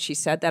Marissa, when she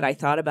said that, I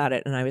thought about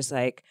it and I was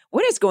like,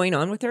 what is going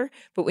on with her?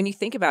 But when you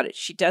think about it,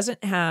 she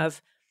doesn't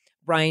have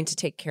Ryan to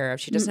take care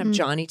of. She doesn't have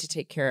Johnny to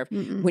take care of.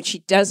 When she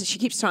does, she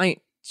keeps telling,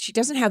 she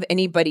doesn't have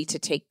anybody to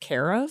take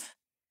care of.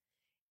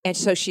 And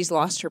so she's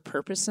lost her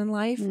purpose in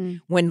life.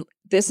 When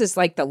this is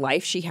like the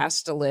life she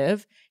has to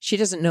live, she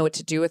doesn't know what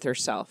to do with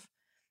herself.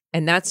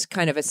 And that's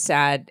kind of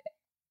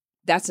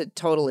that's a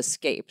total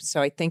escape.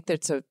 So I think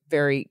that's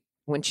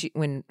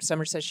when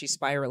Summer says she's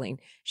spiraling,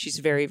 she's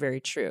very, very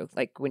true.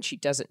 Like when she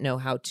doesn't know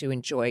how to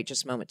enjoy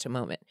just moment to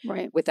moment,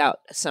 Right. without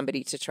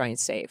somebody to try and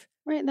save.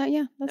 Right.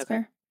 That's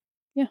fair.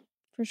 Yeah,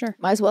 for sure.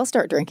 Might as well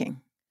start drinking.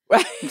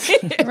 Right.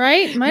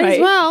 Right. Might as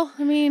Right. well.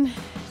 I mean,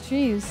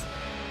 geez.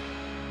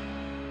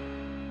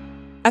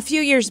 A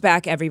few years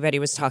back, everybody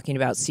was talking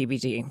about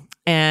CBD,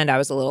 and I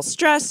was a little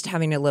stressed,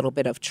 having a little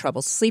bit of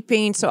trouble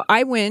sleeping. So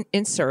I went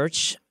in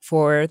search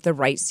for the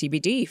right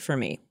CBD for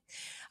me.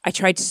 I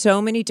tried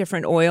so many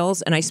different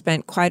oils, and I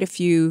spent quite a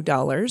few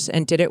dollars.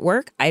 And did it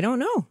work? I don't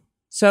know.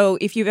 So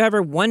if you've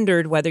ever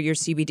wondered whether your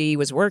CBD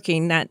was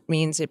working, that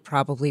means it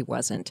probably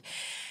wasn't.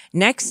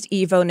 Next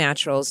Evo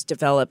Naturals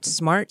developed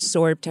Smart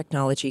Sorb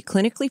technology,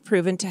 clinically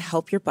proven to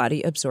help your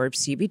body absorb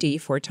CBD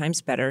 4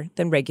 times better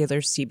than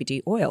regular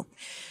CBD oil.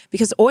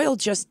 Because oil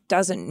just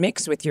doesn't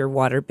mix with your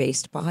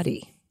water-based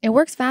body. It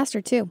works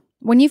faster too.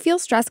 When you feel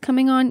stress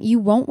coming on, you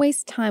won't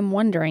waste time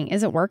wondering,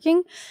 is it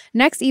working?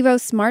 Next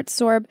Evo's Smart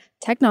Sorb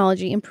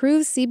technology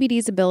improves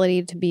CBD's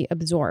ability to be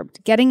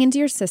absorbed, getting into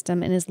your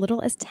system in as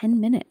little as 10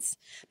 minutes.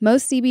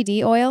 Most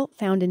CBD oil,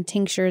 found in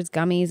tinctures,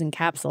 gummies, and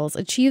capsules,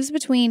 achieves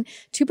between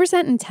 2%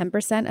 and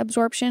 10%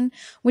 absorption,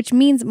 which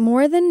means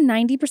more than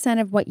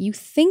 90% of what you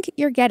think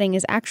you're getting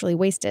is actually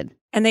wasted.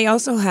 And they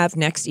also have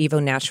Next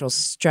Evo Naturals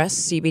Stress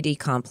CBD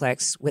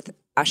Complex with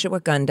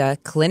ashwagandha,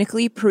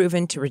 clinically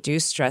proven to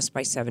reduce stress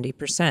by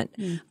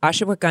 70%.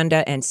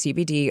 Ashwagandha and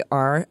CBD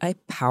are a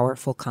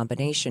powerful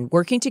combination,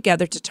 working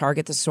together to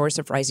target the source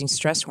of rising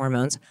stress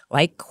hormones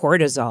like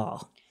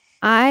cortisol.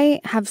 I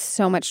have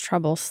so much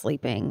trouble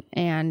sleeping,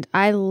 and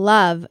I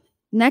love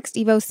Next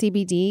Evo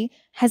CBD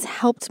has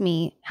helped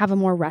me have a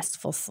more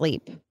restful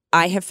sleep.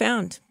 I have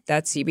found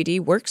that CBD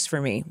works for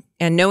me.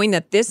 And knowing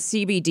that this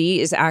CBD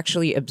is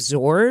actually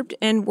absorbed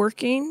and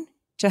working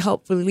to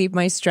help relieve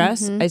my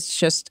stress,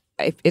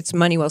 it's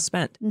money well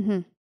spent.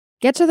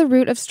 Get to the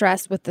root of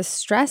stress with the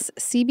Stress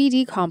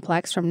CBD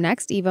Complex from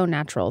Next Evo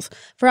Naturals.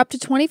 For up to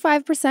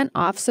 25%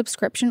 off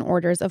subscription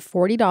orders of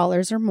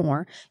 $40 or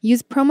more,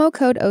 use promo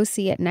code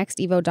OC at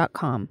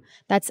nextevo.com.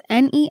 That's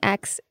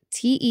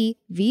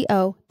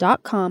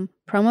NEXTEVO.com,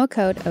 promo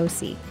code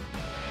OC.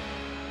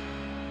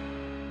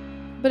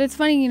 But it's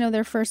funny,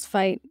 their first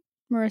fight,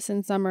 Marissa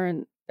and Summer,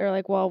 and they're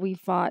like, well, we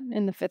fought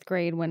in the 5th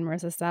grade when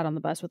Marissa sat on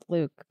the bus with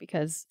Luke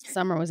because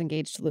Summer was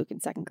engaged to Luke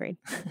in 2nd grade.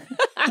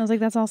 I was like,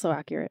 that's also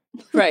accurate.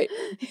 Right.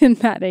 In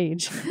that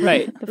age.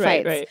 Right. The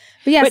fights. Right.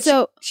 But yeah, But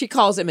so she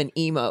calls him an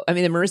emo. I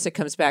mean, then Marissa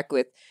comes back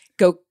with,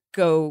 go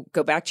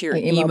back to your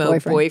Like emo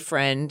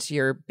boyfriend,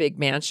 your big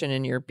mansion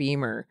and your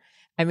Beamer.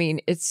 I mean,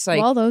 it's like,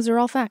 well, those are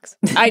all facts.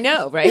 I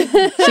know, right?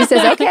 She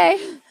says, okay.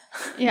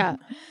 Yeah.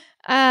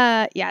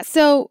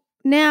 So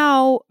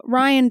now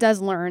Ryan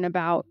does learn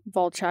about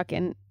Volchuk,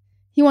 and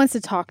he wants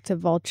to talk to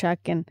Volchuk,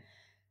 and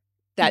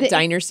That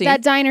diner scene.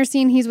 That diner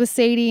scene, he's with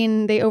Sadie,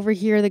 and they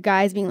overhear the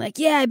guys being like,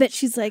 yeah, I bet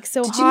she's like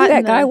so Did you hot. know who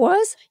in that guy the-"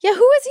 was? Yeah,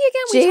 who is he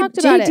again? We talked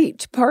about it.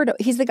 JD Pardo.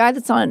 He's the guy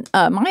that's on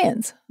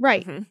Mayans.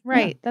 Right, Mhm.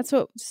 right. That's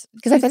what.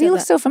 Because I thought he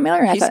looked so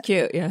familiar. I He's thought,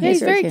 cute. Yeah. Yeah,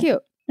 he's very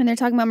cute. And they're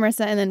talking about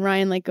Marissa, and then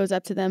Ryan goes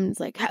up to them and is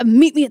like,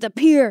 meet me at the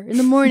pier in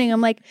the morning.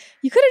 I'm like,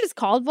 you could have just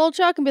called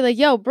Volchuk and be like,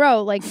 yo,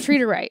 bro,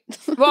 treat her right.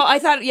 Well, I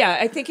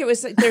think it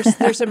was,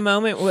 there's a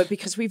moment where,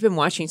 because we've been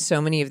watching so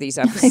many of these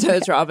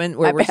episodes, Robin,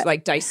 where we're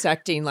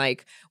dissecting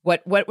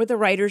what were the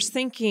writers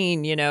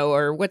thinking,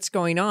 or what's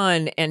going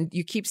on. And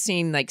you keep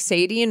seeing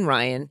Sadie and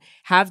Ryan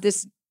have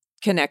this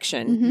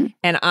connection,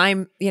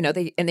 and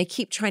they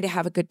keep trying to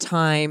have a good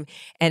time.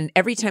 And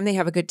every time they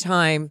have a good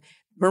time,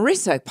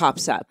 Marissa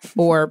pops up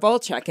or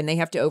Volchuk, and they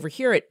have to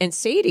overhear it. And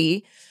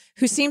Sadie,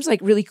 who seems like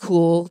really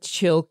cool,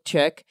 chill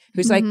chick,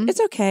 who's like, it's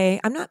okay,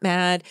 I'm not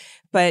mad,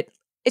 but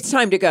it's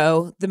time to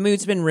go. The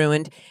mood's been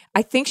ruined.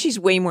 I think she's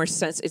way more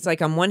sensitive. It's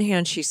like on one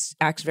hand, she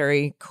acts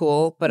very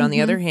cool, but on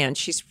the other hand,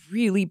 she's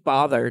really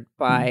bothered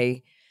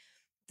by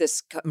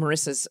this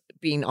Marissa's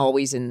being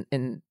always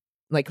in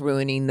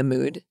ruining the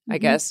mood, I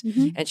guess.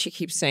 And she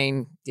keeps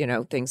saying,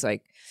 things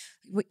like,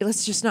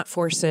 let's just not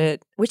force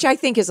it, which I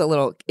think is a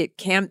little,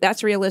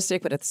 that's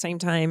realistic, but at the same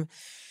time,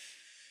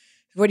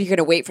 what are you going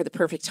to wait for the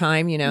perfect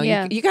time? You know,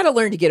 Yeah. you got to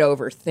learn to get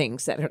over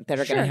things that are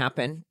Sure. going to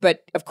happen.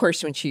 But of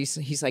course, when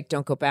he's like,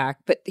 don't go back.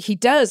 But he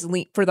does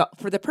for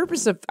the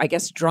purpose of, I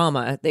guess,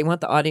 drama. They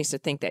want the audience to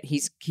think that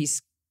he's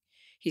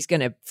going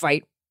to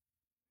fight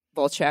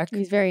Volchek.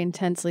 He's very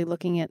intensely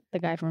looking at the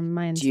guy from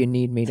Mines. Do you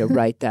need me to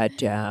write that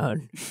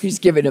down? He's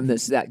giving him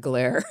that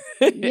glare.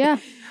 Yeah.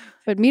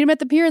 But meet him at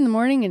the pier in the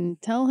morning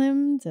and tell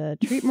him to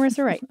treat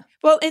Marissa right.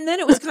 Well, and then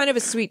it was kind of a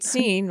sweet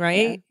scene,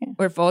 right? Yeah.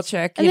 Where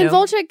Volchek, And then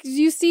Volchek,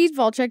 you see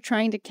Volchek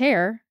trying to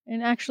care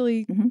and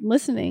actually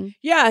listening.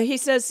 yeah, he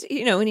says,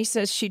 and he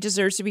says she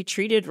deserves to be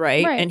treated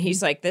right. Right. And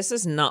he's like, this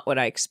is not what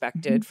I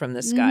expected from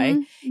this guy.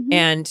 Mhm, mhm.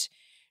 And,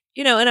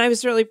 and I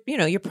was really,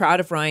 you're proud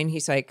of Ryan.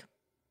 He's like,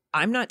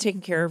 I'm not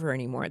taking care of her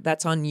anymore.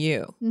 That's on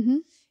you. Mhm.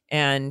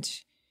 And,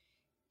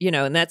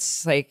 and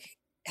that's like,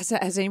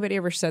 has anybody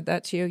ever said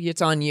that to you? It's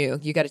on you.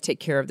 You got to take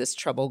care of this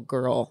troubled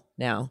girl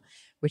now,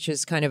 which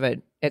is kind of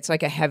it's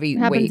like a heavy It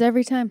happens weight.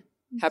 every time.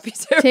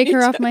 Happens every Take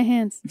her off time. my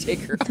hands. Take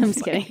her off I'm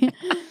just my kidding.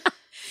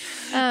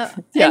 Yeah.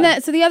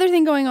 And so the other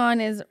thing going on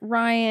is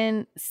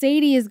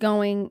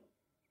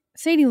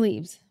Sadie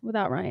leaves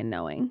without Ryan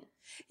knowing.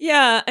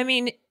 Yeah, I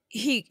mean,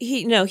 he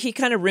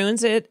kind of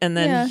ruins it, and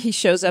then Yeah. he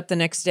shows up the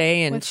next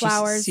day and With she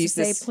flowers to sees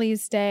say, this.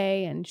 please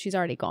stay, and she's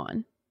already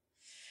gone.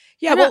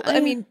 Yeah, I well, don't- I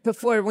mean,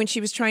 before when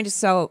she was trying to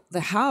sell the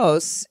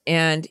house,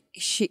 and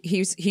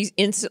he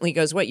instantly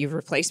goes, "What? You've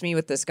replaced me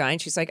with this guy?" And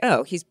she's like,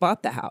 "Oh, he's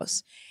bought the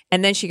house."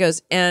 And then she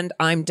goes, "And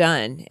I'm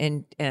done."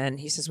 And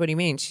he says, "What do you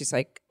mean?" She's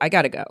like, "I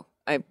got to go.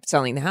 I'm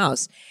selling the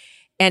house."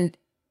 And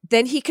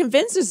then he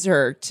convinces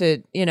her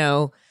to,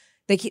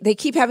 they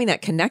keep having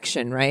that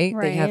connection, right?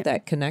 They have Right.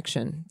 that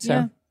connection.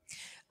 So,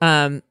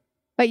 Yeah.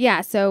 But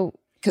yeah, so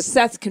because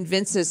Seth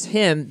convinces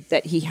him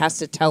that he has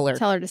to tell her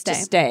tell her to stay. to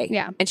stay.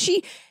 Yeah. And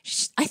she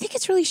I think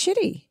it's really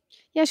shitty.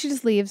 Yeah, she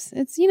just leaves.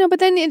 It's, but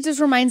then it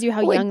just reminds you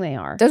how Wait, young they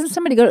are. Doesn't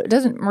somebody go to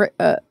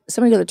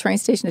the train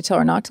station to tell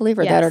her not to leave,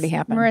 or that Yes, already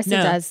happened? Marissa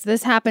No. does.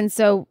 This happens.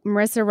 So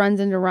Marissa runs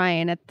into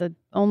Ryan at the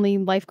only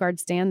lifeguard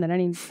stand that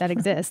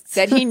exists.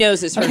 That he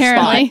knows is her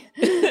apparently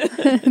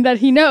spot. that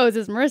he knows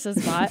is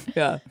Marissa's spot.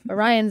 Yeah. But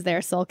Ryan's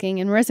there sulking,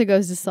 and Marissa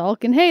goes to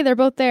sulk, and hey, they're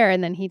both there.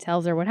 And then he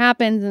tells her what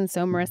happens, and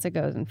so Marissa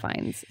goes and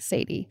finds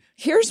Sadie.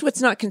 Here's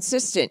what's not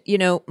consistent.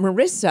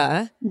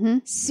 Marissa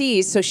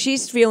sees, so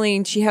she's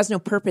feeling she has no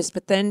purpose,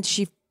 but then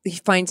he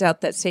finds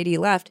out that Sadie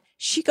left.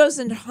 She goes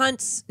and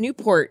hunts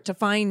Newport to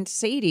find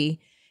Sadie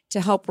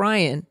to help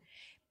Ryan.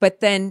 But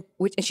then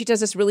and she does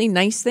this really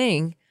nice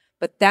thing,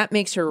 but that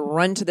makes her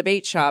run to the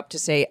bait shop to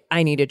say,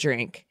 I need a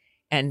drink.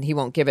 And he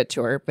won't give it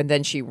to her. But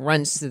then she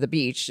runs to the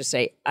beach to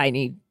say, I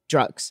need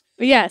drugs.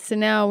 But yeah, so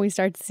now we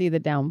start to see the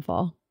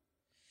downfall.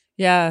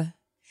 Yeah.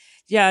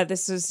 Yeah,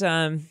 this is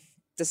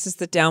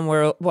the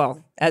downward,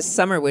 well, as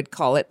Summer would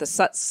call it, the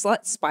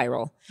slut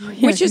spiral,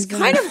 which is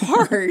kind of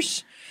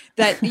harsh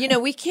that,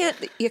 we can't,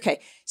 okay.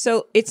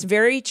 So it's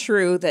very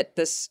true that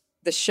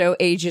the show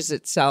ages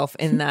itself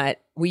in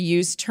that we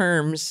use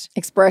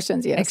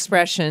Expressions, yes.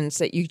 expressions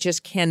that you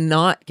just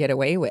cannot get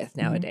away with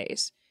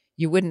nowadays.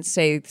 You wouldn't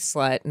say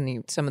slut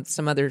and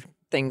some other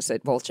things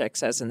that Volchek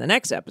says in the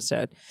next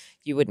episode.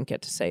 You wouldn't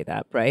get to say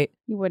that, right?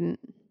 You wouldn't.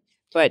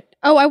 But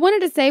Oh, I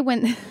wanted to say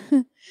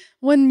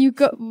when you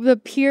go the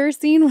pier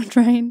scene when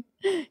Ryan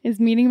is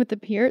meeting with the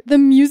pier, the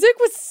music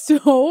was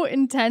so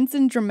intense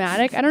and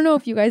dramatic. I don't know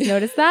if you guys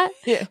noticed that,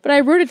 Yeah. but I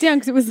wrote it down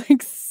because it was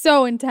like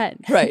so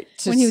intense. right,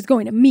 When he was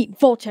going to meet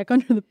Volchek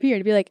under the pier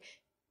to be like,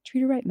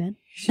 treat her right, man.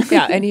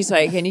 yeah, and he's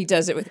like, and he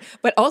does it with,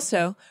 but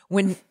also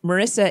when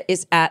Marissa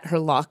is at her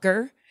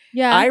locker,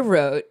 Yeah. I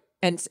wrote,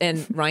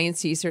 and Ryan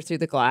sees her through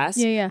the glass.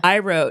 Yeah. I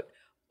wrote,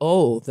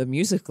 oh, the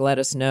music let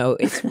us know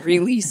it's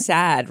really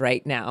sad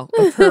right now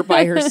of her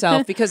by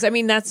herself because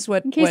that's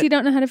what. In case you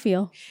don't know how to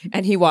feel.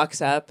 And he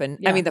walks up, and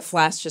Yeah. the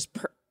flash just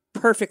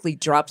perfectly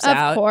drops Of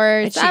out.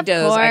 course, and she of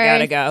goes, I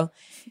gotta course. go.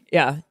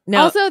 Yeah.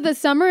 Now, Also, the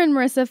Summer and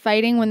Marissa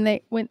fighting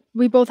when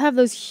we both have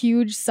those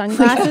huge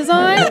sunglasses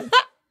on.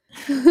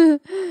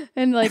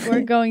 And like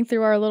we're going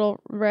through our little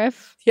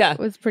riff. yeah. It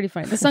was pretty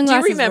funny. The Do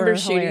sunglasses you remember were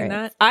shooting hilarious.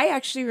 that? I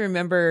actually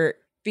remember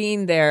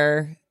being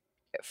there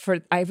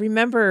I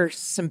remember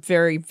some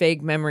very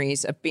vague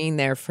memories of being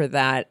there for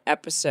that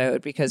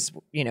episode because,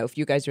 if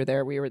you guys were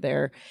there, we were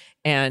there,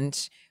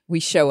 and we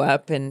show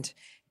up and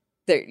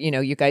there,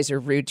 you guys are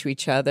rude to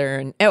each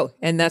other.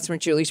 And that's when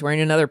Julie's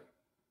wearing another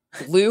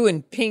blue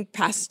and pink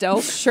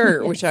pastel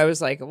shirt, which I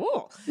was like,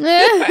 whoa.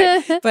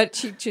 But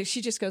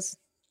she just goes,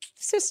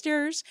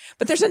 sisters.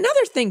 But there's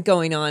another thing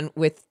going on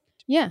with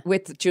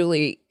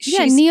Julie.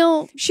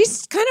 Neil,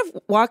 She's kind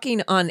of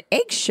walking on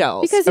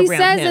eggshells because he around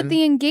says him. that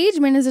the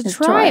engagement is a His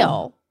trial.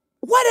 trial.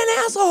 What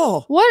an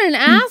asshole! What an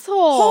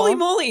asshole! Holy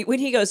moly! When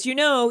he goes,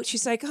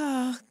 she's like,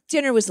 oh,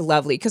 dinner was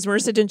lovely because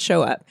Marissa didn't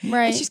show up.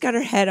 Right. And she's got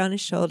her head on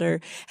his shoulder,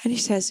 and he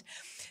says,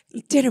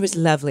 dinner was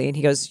lovely. And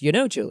he goes,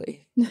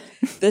 Julie,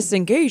 this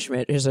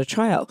engagement is a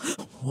trial.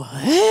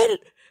 What?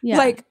 Yeah.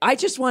 Like, I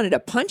just wanted to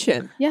punch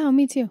him. Yeah,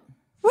 me too.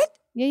 What?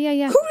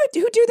 Yeah.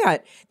 Who do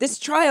that? This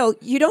trial,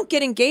 you don't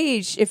get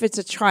engaged if it's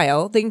a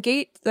trial.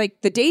 The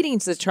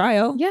dating's the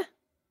trial. Yeah.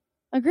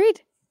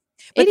 Agreed.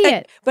 But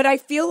Idiot. but I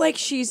feel like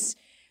she's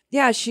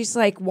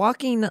like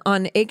walking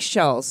on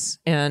eggshells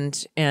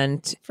and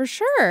For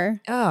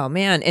sure. oh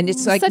man, and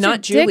it's like Such not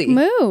a Julie. dick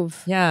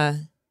move. Yeah.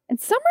 And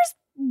Summer's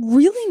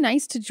really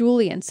nice to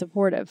Julie and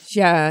supportive.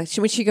 Yeah.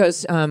 When she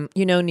goes,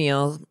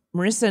 Neil,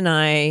 Marissa and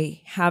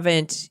I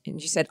haven't,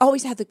 and she said,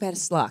 always had the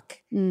best luck.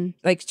 Mm.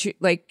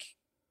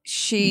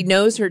 She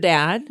knows her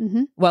dad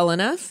Mhm. well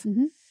enough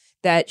Mhm.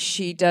 that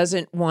she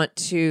doesn't want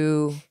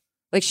to,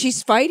 like,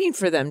 she's fighting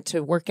for them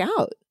to work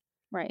out,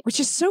 Right. which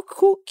is so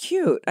cool,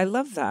 cute. I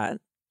love that.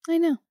 I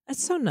know.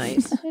 That's so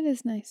nice. It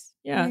is nice.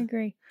 Yeah. I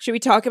agree. Should we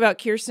talk about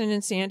Kirsten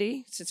and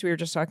Sandy since we were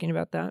just talking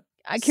about that?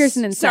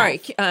 Kirsten and Sorry,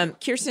 Seth.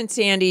 Kirsten,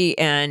 Sandy,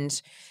 and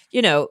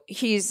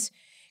he's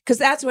because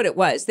that's what it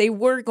was. They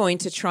were going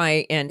to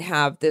try and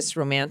have this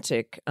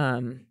romantic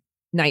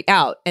night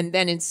out, and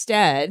then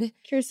instead,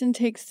 Kirsten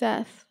takes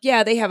Seth.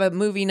 yeah, they have a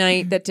movie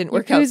night that didn't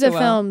work out so Yakuza well.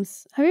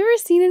 films. Have you ever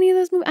seen any of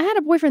those movies? I had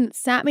a boyfriend that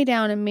sat me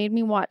down and made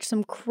me watch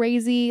some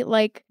crazy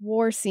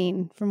war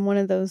scene from one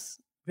of those.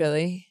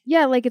 Really,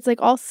 Yeah, it's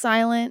all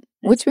silent.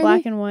 And Which it's black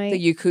movie? and white.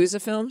 the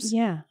Yakuza films.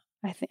 Yeah.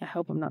 I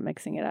hope I'm not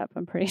mixing it up.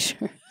 I'm pretty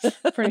sure.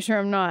 Pretty sure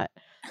I'm not.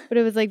 But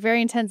it was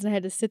very intense, and I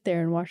had to sit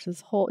there and watch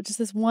this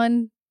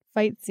one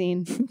fight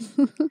scene.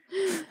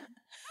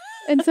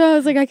 And so I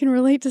was like, I can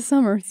relate to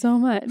Summer so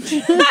much.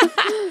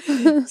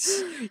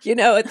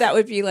 That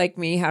would be like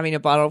me having a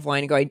bottle of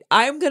wine and going,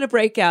 I'm going to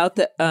break out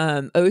the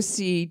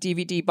OC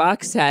DVD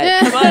box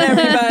set. Come on,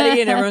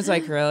 everybody. And everyone's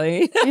like,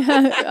 really?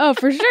 Yeah. Oh,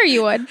 for sure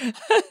you would.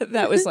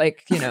 That was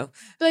like, Wait,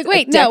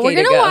 no, we're decade going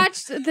to ago.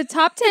 watch the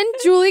top 10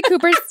 Julie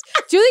Cooper,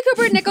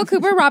 Nickel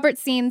Cooper, Robert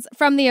scenes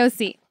from the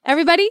OC.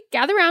 Everybody,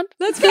 gather around.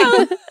 Let's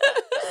go.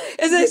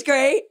 Isn't this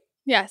great?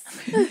 Yes.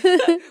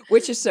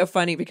 Which is so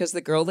funny because the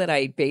girl that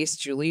I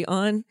based Julie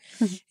on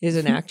is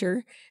an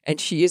actor,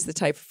 and she is the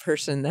type of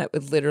person that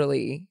would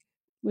literally.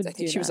 I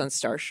think she was on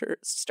Star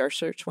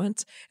Search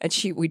once, and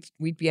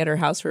we'd be at her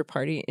house for a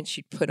party, and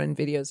she'd put on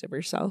videos of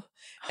herself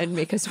and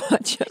make us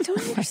watch them. I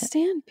don't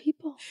understand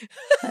people.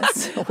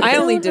 That's so I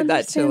only don't did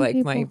that to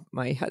understand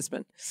my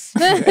husband.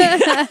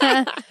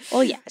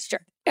 Well, yeah, sure.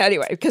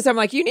 Anyway, because I'm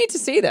like, you need to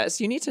see this.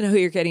 You need to know who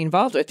you're getting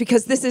involved with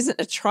because this isn't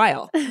a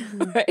trial,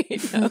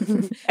 right?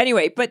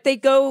 Anyway, but they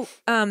go.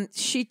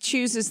 She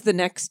chooses the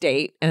next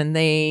date, and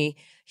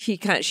she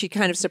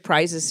kind of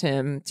surprises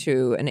him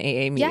to an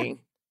AA meeting.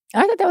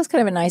 I thought that was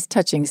kind of a nice,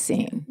 touching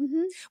scene.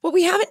 Mm-hmm. Well,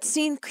 we haven't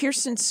seen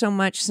Kirsten so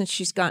much since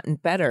she's gotten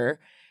better.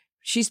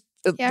 She's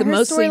Yeah, the her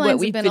mostly what storylines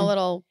we've have been a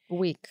little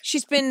weak.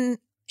 She's been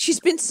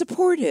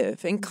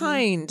supportive and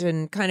kind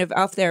and kind of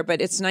out there,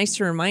 but it's nice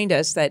to remind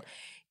us that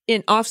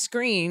in off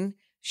screen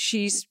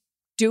she's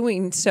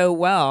doing so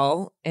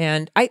well.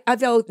 And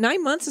though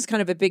 9 months is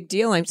kind of a big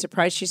deal, I'm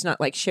surprised she's not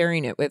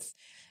sharing it with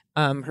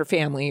her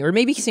family, or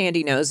maybe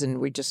Sandy knows and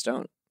we just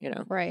don't,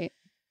 Right.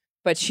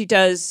 But she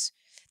does.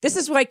 This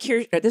is why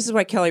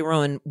Kelly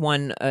Rowan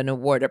won an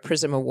award, a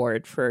Prism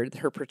Award, for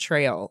her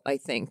portrayal. I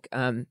think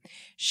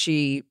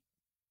she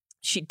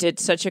did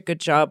such a good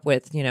job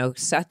with,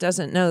 Seth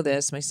doesn't know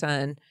this, my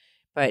son,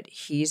 but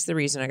he's the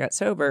reason I got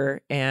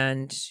sober,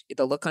 and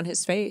the look on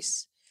his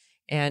face,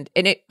 and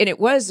it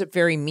was a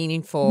very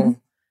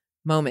meaningful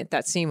moment.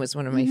 That scene was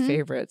one of my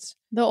favorites.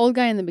 The old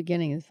guy in the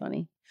beginning is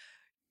funny.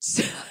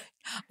 So,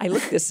 I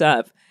looked this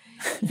up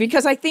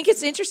because I think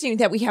it's interesting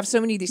that we have so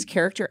many of these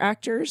character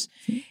actors.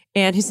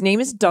 And his name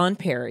is Don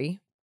Perry.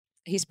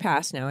 He's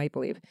passed now, I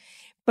believe.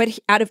 But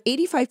out of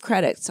 85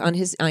 credits on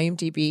his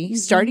IMDb,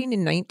 starting in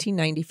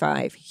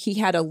 1995, he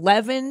had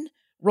 11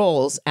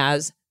 roles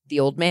as the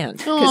old man,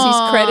 because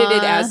he's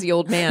credited as the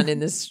old man in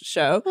this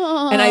show.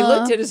 Aww. And I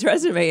looked at his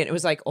resume and it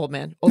was like old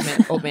man, old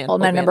man, old man, Old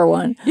man number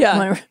one.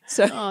 Yeah.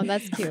 So, Oh,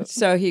 that's cute.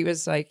 so he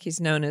was he's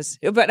known as,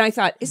 but I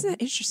thought, isn't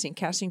that interesting?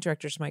 Casting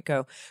directors might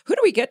go, who do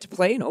we get to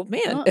play an old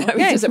man? Oh, I mean,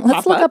 okay. does it Let's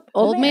pop look up? up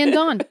Old man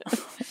Don.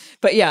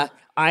 But yeah,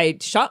 I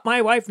shot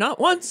my wife not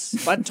once,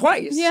 but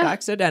twice Yeah.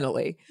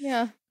 accidentally.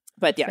 Yeah.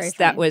 But Very yes,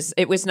 funny.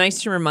 it was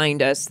nice to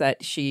remind us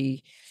that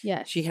she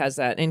Yes. has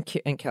that, and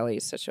Kelly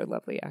is such a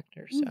lovely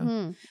actor. So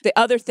Mhm. the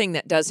other thing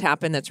that does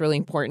happen that's really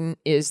important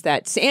is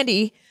that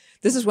Sandy.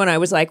 This is when I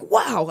was like,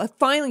 wow,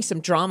 finally some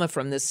drama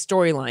from this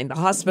storyline, the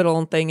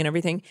hospital thing and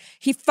everything.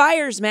 He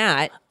fires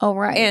Matt. Oh,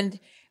 right. And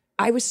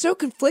I was so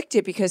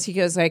conflicted because he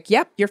goes like,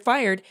 yep, you're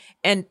fired.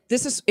 And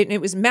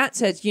it was Matt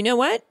says, you know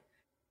what?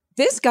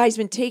 This guy's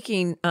been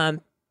taking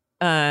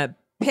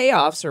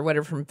payoffs or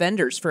whatever from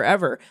vendors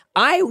forever.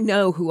 I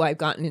know who I've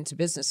gotten into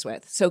business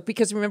with. So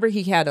because remember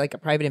he had a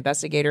private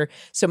investigator.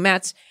 So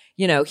Matt's,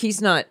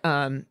 he's not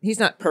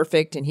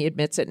perfect, and he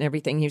admits it and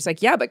everything. He was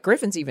like, yeah, but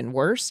Griffin's even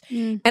worse.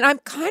 And I'm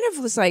kind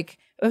of I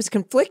was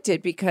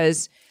conflicted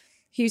because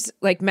he's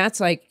like, Matt's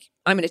like,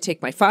 I'm going to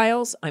take my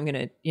files. I'm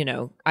going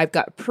to, I've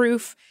got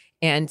proof.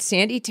 And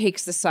Sandy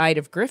takes the side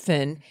of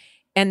Griffin.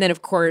 And then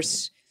of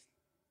course,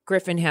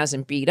 Griffin has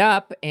him beat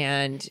up,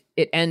 and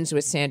it ends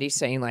with Sandy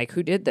saying, like,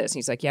 who did this? And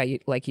he's like, yeah,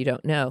 you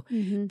don't know.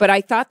 Mm-hmm. But I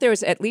thought there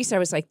was, at least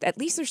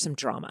there's some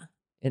drama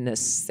in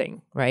this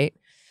thing, right?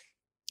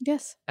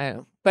 Yes. I don't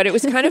know. But it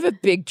was kind of a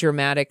big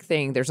dramatic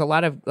thing. There's a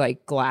lot of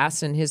like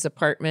glass in his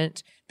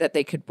apartment that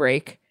they could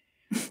break.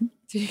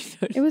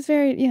 It was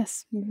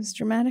it was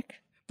dramatic.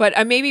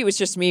 But maybe it was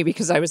just me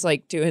because I was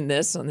like doing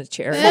this on the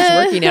chair and I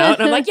was working out.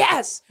 And I'm like,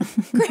 yes,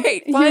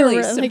 great.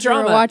 Finally, some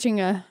drama. You were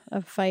watching a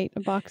fight, a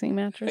boxing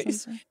match or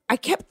something. I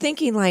kept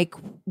thinking, like,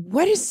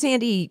 what is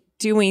Sandy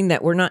doing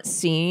that we're not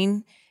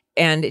seeing?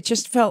 And it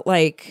just felt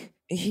like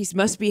he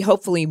must be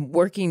hopefully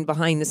working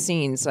behind the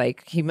scenes.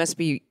 Like he must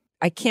be,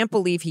 I can't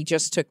believe he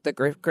just took the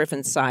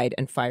Griffin's side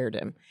and fired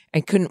him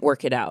and couldn't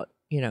work it out,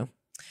 you know?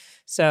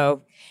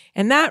 So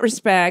in that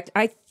respect,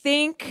 I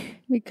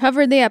think we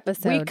covered the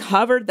episode. We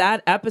covered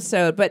that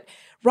episode, but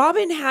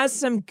Robin has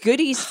some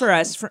goodies for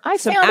us. Some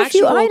found a actual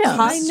few items.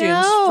 costumes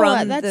I know,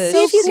 from that's the.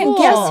 so See if you cool.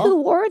 can guess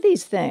who wore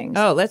these things.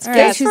 Oh, let's All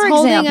guess. right, she's for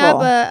holding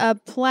example. up a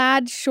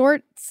plaid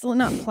short,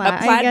 not plaid, A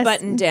I plaid guess,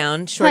 button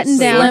down, short button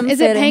sleeve. down. Slim Is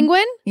it fitting.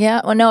 Penguin?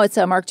 Yeah. Well, no, it's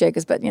Marc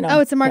Jacobs, but you know. Oh,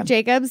 it's a Marc yeah.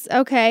 Jacobs.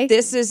 Okay.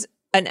 This is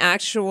an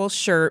actual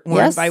shirt worn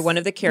Yes. by one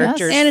of the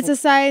characters. And it's a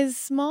size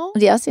small?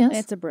 Yes, yes.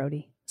 It's a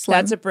Brody. Slim.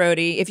 That's a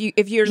Brody. If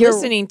you're You're-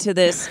 listening to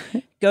this,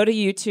 go to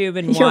YouTube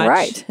and You're watch.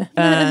 right. See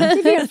if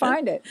you can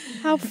find it.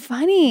 How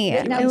funny.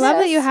 Now I love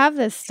that this- you have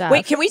this stuff.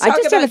 Wait, can we I talk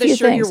just have about a the few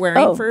shirt things. you're wearing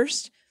Oh.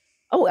 first?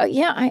 Oh,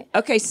 yeah.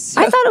 Okay,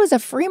 so I thought it was a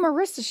Free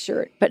Marissa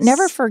shirt, but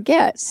never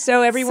forget. so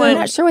I'm everyone.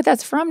 not sure what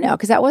that's from now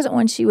because that wasn't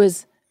when she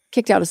was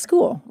kicked out of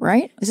school,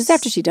 right? Is this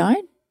after she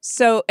died?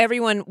 So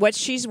everyone, what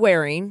she's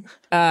wearing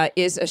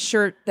is a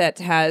shirt that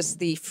has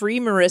the Free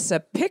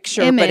Marissa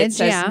picture, but it Image,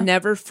 says yeah.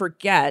 "Never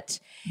Forget."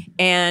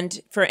 And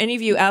for any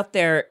of you out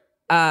there,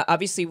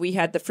 obviously we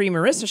had the Free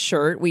Marissa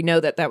shirt. We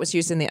know that was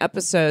used in the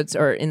episodes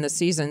or in the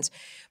seasons,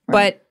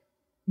 but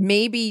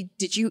maybe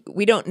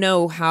we don't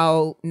know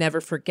how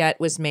Never Forget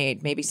was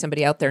made. Maybe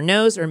somebody out there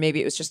knows, or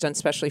maybe it was just done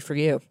specially for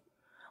you,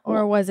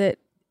 Or was it?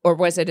 or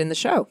was it in the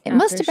show? It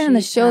must have been in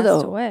the show,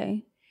 though.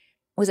 Away?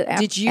 Was it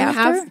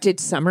after? Did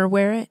Summer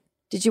wear it?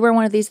 Did you wear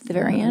one of these at the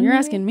very end? You're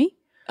maybe? asking me?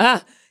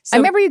 So I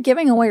remember you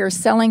giving away or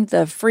selling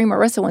the Free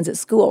Marissa ones at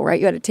school, right?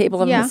 You had a table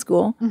of them Yeah. at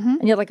school, Mm-hmm.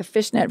 and you had like a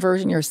fishnet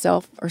version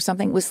yourself or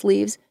something with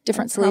sleeves,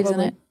 different sleeves in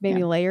it.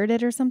 Maybe layered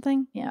it or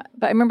something. Yeah,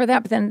 but I remember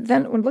that. But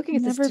then when looking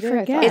at this, Never today, I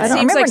forget. thought, it I don't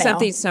seems like remember now.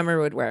 something Summer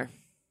would wear.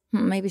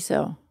 Maybe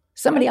so.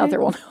 Somebody out Okay. there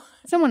will know.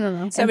 Someone will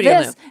know. Somebody And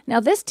will this, now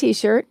this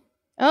T-shirt.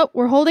 Oh,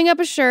 we're holding up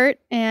a shirt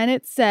and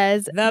it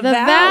says The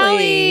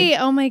Valley.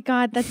 Oh my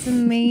God, that's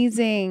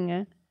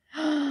amazing.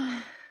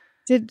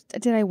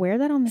 Did I wear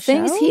that on the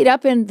Things show? heat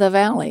up in the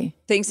valley.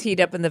 Things heat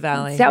up in the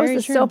valley. That was Very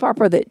the true. soap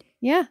opera that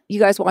Yeah, you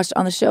guys watched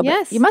on the show.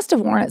 Yes. But you must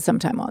have worn it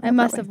sometime on. I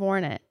must have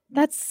worn it.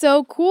 That's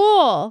so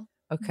cool.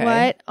 Okay.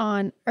 What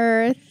on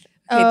earth?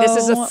 Okay, this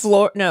is a Oh,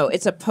 floor. No,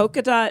 it's a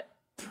polka dot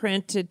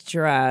printed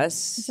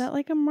dress. Is that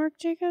like a Marc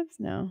Jacobs?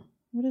 No.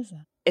 What is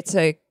that? It's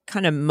a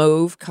kind of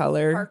mauve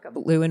color,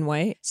 blue and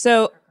white.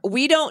 So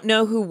we don't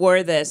know who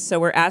wore this. So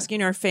we're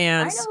asking our I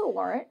fans know who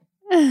wore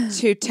it.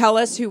 to tell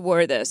us who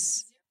wore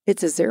this.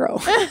 It's a 0.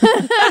 So,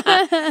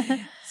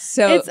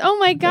 It's oh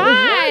my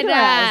God.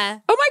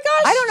 dress. oh my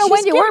gosh, I don't know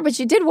when you wore it, but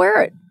you did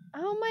wear it.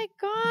 Oh my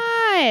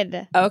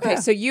God. Okay,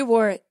 so you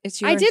wore it.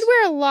 It's yours. I did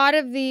wear a lot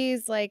of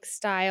these like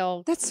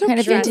style. That's so Kind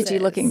of cute. vintagey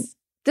looking.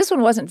 This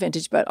one wasn't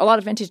vintage, but a lot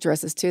of vintage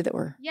dresses too that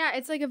were. Yeah,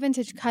 it's like a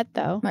vintage cut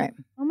though. Right.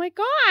 Oh my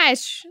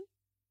gosh.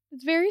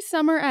 It's very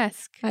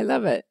summer-esque. I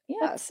love it.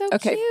 That's so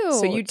Okay, cute.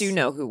 so you do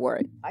know who wore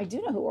it. I do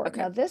know who wore it.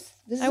 Okay. Now this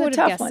is I a would've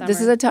tough guessed one. This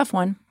is summer. a tough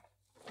one.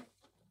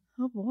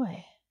 Oh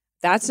boy.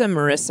 That's a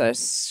Marissa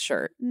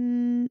shirt. I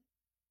don't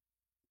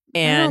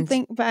And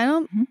think, but I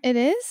don't. Mhm. It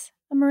is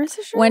a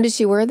Marissa shirt. When did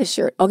she wear the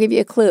shirt? I'll give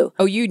you a clue.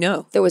 oh, you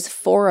know. There was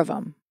 4 of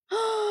them.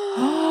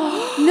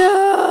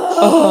 no.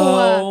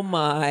 Oh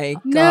my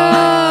gosh.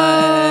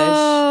 No.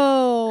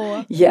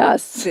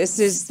 Yes. This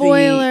is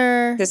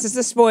Spoiler. This is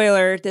the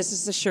spoiler. This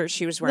is the shirt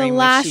she was The wearing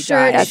last when she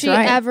shirt died. That's she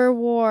right. ever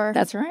wore.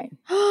 That's right.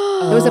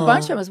 There was a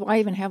bunch of them. That's why I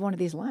even have one of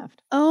these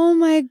left. Oh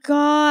my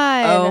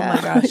God. Oh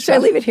my gosh. Should I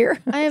leave it here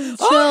I have chills.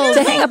 Oh,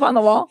 to hang up on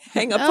the wall?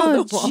 Hang up on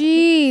Oh, the wall.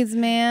 jeez,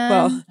 man.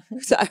 Well,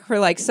 so we're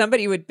like,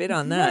 somebody would bid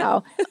on that.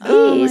 Wow.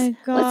 Oh Please,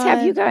 my let's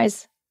have you God.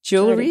 guys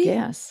Jewelry?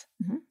 Yes.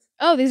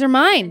 Oh, these are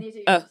mine.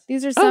 Oh,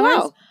 These are oh Summer's.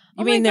 wow.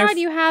 Oh mean my they're God,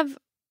 you have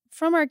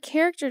from our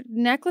character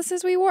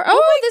necklaces we wore.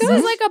 Oh, this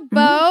is like a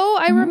bow.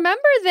 I Mhm.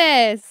 remember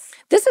this.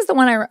 This is the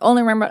one I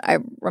only remember. I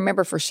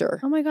remember for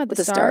sure. Oh my God, With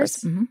the the stars.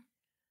 stars. Mhm.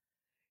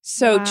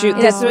 So Wow. this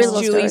Yes, was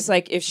little Julie's stars.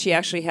 like if she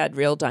actually had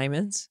real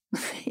diamonds.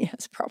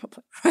 Yes,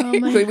 probably. Oh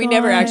my we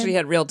never God. actually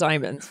had real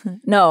diamonds.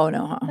 No,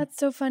 no. That's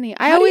so funny.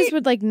 I How do always you-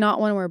 would like not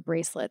want to wear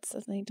bracelets.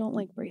 I don't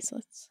like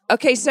bracelets.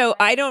 Okay, so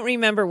I don't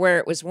remember where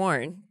it was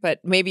worn, but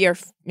maybe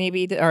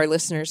our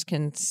listeners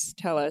can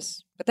tell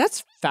us. But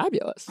that's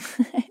fabulous.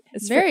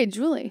 It's very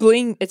Julie.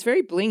 bling. It's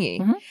very blingy.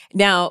 Mhm.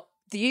 Now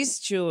this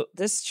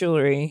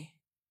jewelry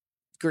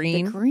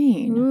green. The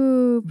green.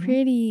 Ooh,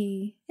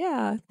 pretty.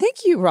 Yeah. Thank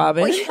you,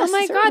 Robin. Well, yes, Oh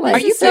my God, certainly.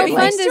 this Are you is so giving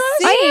fun these to to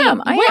see. us? I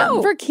am. I am.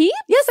 What, for keeps?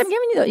 Yes, I'm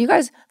giving you those. You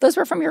guys, those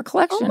were from your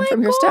collection, Oh my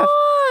from your stuff.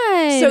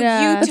 God. So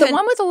you But the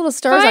one with the little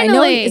stars, I know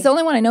Finally. is the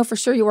only one I know for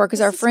sure you wore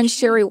because our This is friend cute.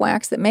 Sherry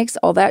Wax that makes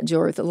all that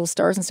jewelry with the little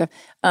stars and stuff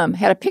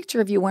had a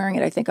picture of you wearing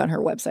it, I think, on her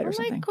website or Oh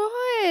my something.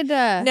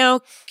 God.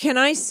 Now, can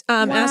I ask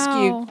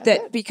you Wow.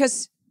 that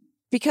because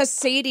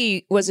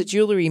Sadie was a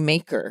jewelry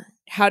maker,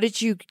 how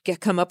did you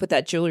come up with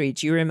that jewelry?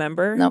 Do you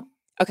remember? Nope.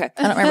 Okay.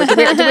 I don't remember.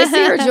 Did we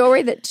see her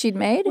jewelry that she'd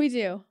made? We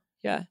do.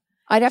 Yeah.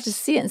 I'd have to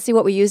see it and see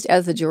what we used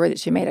as the jewelry that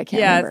she made. I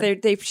can't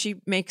remember. She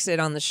makes it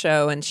on the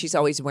show, and she's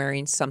always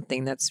wearing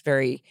something that's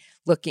very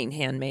looking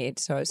handmade.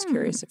 So I was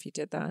curious if you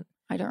did that.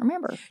 I don't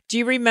remember. Do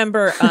you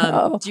remember?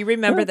 Oh. Do you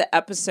remember the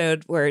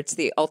episode where it's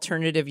the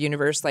alternative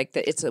universe, like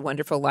the It's a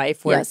Wonderful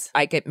Life, where Yes.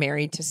 I get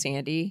married to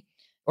Sandy?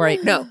 Or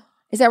no,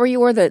 Is that where you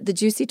wore the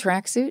juicy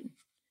tracksuit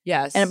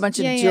yes, and a bunch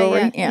of Yeah, yeah,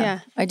 jewelry? yeah.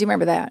 I do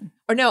remember that.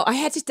 or no, I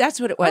had to. That's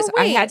what it was. Oh,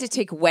 I wait. had to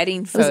take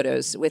wedding was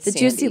photos with The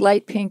Sandy. juicy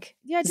light pink.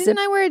 Yeah, Zip- didn't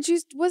I wear a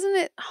juice? Wasn't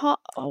it?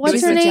 What's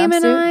was her the name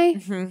and jumpsuit? I?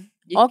 Mhm.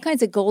 All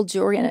kinds of gold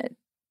jewelry in it.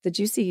 The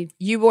juicy.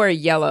 You wore a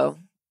yellow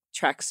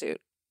tracksuit,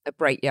 a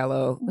bright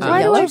yellow. Was it Why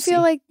do yellow? I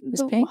feel like was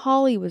the pink?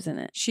 Holly was in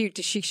it? She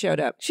showed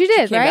up. She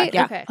did, came right? back,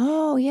 yeah. Okay.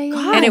 Oh, yeah, yeah.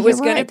 God, yeah. And it was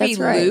You're going right. to be That's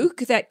right. Luke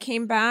that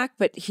came back,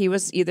 but he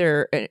was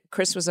either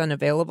Chris was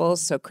unavailable,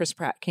 so Chris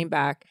Pratt came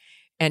back,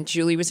 and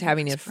Julie was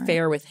having an Chris Pratt.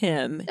 affair with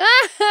him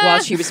while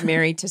she was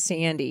married to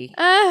Sandy.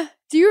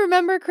 Do you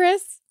remember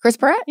Chris? Chris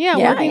Pratt? Yeah,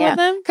 working with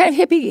him. Kind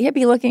of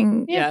hippie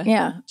looking. Yeah.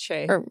 Yeah.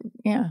 Che. Or,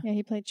 yeah. Yeah,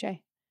 he played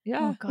Che. Yeah.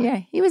 Oh God.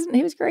 Yeah. He was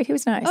great. He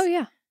was nice. Oh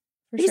yeah.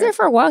 For He was sure. there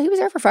for a while. He was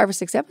there for 5 or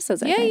 6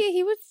 episodes, I Yeah, think. yeah,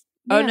 he was.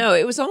 Oh yeah. no,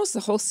 it was almost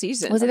the whole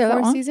season. Was it there that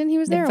Fourth long? season, he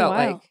was It there a felt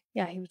while. like-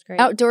 Yeah, he was great.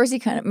 Outdoorsy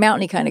kind of,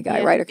 mountainy kind of guy,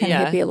 Yeah. right? Or kind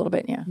Yeah. of hippie a little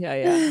bit, yeah. Yeah,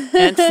 yeah,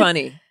 and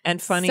funny, and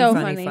funny, So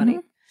funny, funny.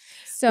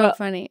 So Well-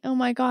 funny. Oh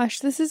my gosh,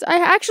 this is. I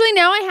actually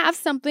now I have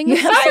something Yeah.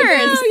 of I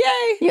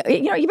yours. know, yay!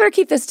 You know, you better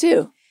keep this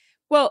too.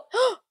 Well,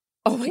 oh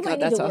my You might God,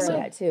 need that's to wear awesome.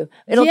 that too.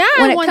 Yeah,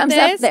 when I it want comes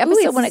this. up, the Ooh,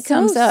 episode it's when it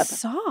comes so up,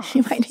 soft.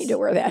 you might need to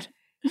wear that.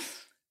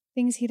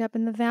 Things heat up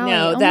in the valley.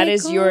 No, Oh that my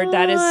is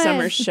that is gosh.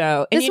 Summer's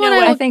show, and This you one know I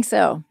what? I think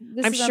so.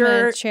 This I'm is I'm gonna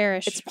sure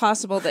cherish. It's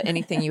possible that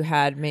anything you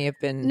had may have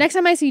been. Next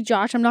time I see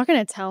Josh, I'm not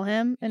going to tell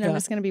him, and I'm Yeah.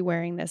 just going to be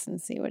wearing this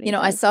and see what he. You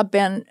know, I does. saw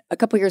Ben a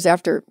couple years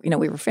after,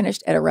 we were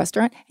finished at a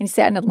restaurant, and he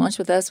sat and had lunch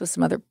with us with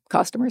some other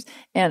customers.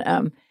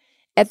 And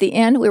at the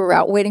end, we were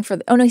out waiting for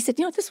he said,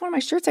 this is one of my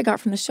shirts I got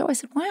from the show. I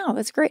said, wow,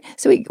 that's great.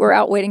 So we were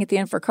out waiting at the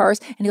end for cars,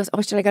 and he goes,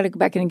 oh, I got to go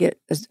back in and get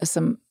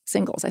some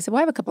singles. I said, well,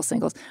 I have a couple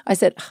singles. I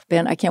said,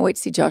 Ben, I can't wait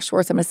to see Josh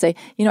Schwartz. I'm going to say,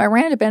 I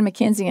ran into Ben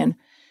McKenzie, and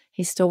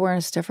he's still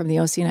wearing stuff from the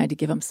OC, and I had to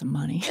give him some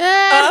money.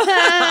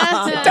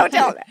 Don't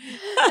tell him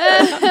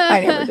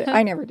that.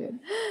 I never did.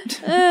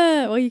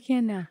 Well, you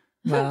can now.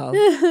 Wow.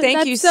 Thank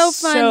That's you so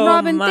fun, so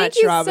Robin. much,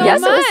 Thank you Robin. so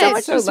Yes, it was so much.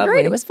 much. So It was lovely.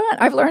 great. It was fun.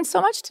 I've learned so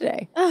much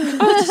today.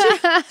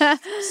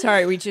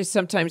 Sorry, we just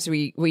sometimes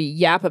we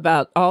yap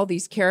about all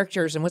these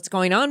characters and what's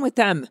going on with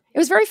them. It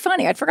was very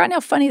funny. I'd forgotten how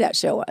funny that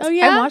show was. Oh,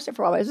 yeah? I watched it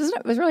for a while.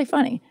 It was really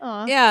funny.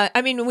 Aw. Yeah,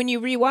 I mean, when you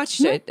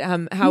rewatched it,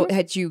 how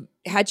had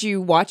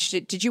you watched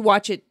it? Did you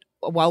watch it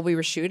while we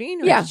were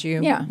shooting? Or Yeah, did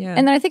you? yeah.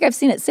 And then I think I've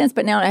seen it since,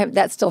 but now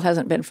that still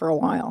hasn't been for a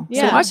while.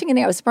 Yeah. So watching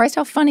it, I was surprised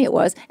how funny it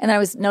was. And I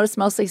noticed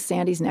mostly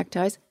Sandy's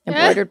neckties,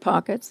 embroidered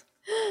pockets.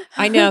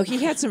 I know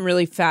he had some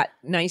really fat,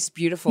 nice,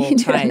 beautiful He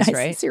did ties, nice,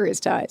 right? serious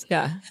ties.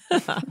 Yeah.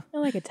 I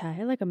like a tie.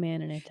 I like a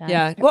man in a tie.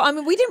 Yeah. Well, I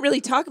mean, we didn't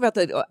really talk about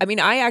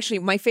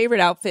my favorite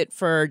outfit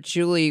for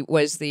Julie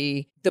was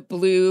the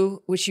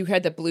blue, which you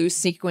had the blue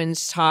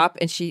sequins top,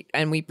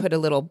 and we put a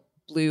little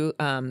blue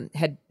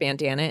head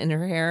bandana in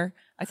her hair.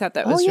 I thought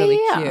that was yeah, really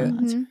yeah. cute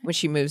Mhm. when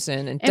she moves in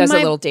and And does a my-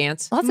 little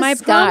dance. Lots My of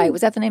Sky. prom-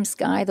 Was that the name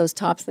Sky? Those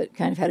tops that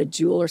kind of had a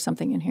jewel or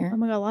something in here. Oh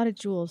my god, a lot of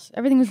jewels.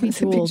 Everything was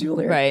It's a big bejeweled.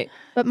 jewelry. Right.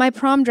 But my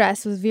prom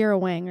dress was Vera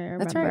Wang. I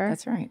remember. That's right.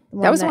 That's right. The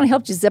That one was the that- one that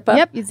helped you zip up.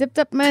 Yep, you zipped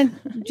up my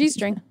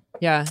G-string.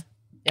 Yeah.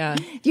 Yeah.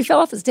 You fell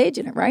off the stage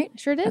in it, right?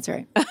 Sure did. That's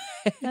right.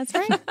 That's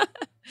right.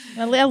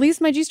 At least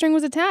my G-string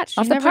was attached.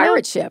 Off You the never know.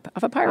 pirate ship.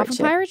 Off a pirate Off a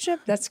ship. pirate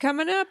ship. That's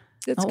coming up.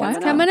 That's Oh, coming wow.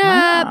 up. Coming up.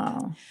 Wow.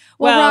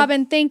 Well, Well-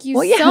 Robin, thank you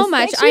Well, yes, so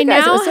much. thanks you I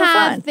guys. It now was so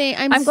have fun. things.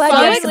 I'm glad you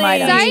have some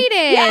finally items.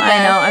 excited.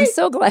 I know. I'm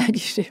so glad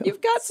you do. You've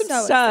got some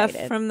So stuff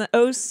excited. from the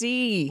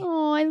OC.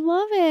 Oh, I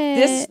love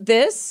it.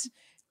 This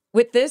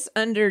with this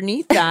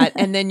underneath that,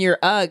 and then your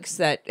Uggs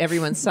that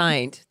everyone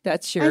signed.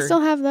 That's your. I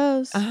still have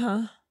those.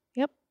 Uh-huh.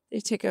 Yep. They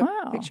take a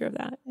Wow. picture of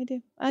that. I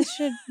do. I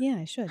should. Yeah,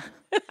 I should.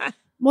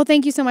 Well,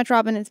 thank you so much,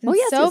 Robin. It's been Oh,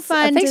 yes, so it's-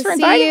 fun. thanks to for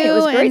see inviting me. you It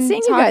was great and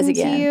seeing you guys talking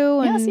to again.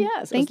 you, Yes, and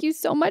yes. It Thank was- you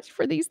so much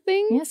for these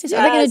things. Yes, yes.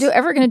 Are they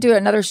ever going to do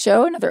another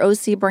show, another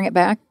OC, bring it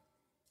back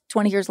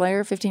 20 years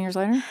later, 15 years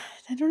later?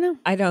 I don't know.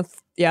 I don't.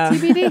 Yeah.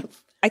 TBD.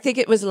 I think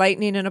it was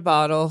lightning in a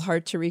bottle.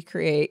 Hard to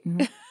recreate.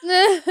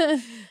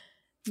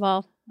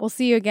 Well, we'll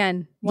see you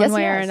again one Yes,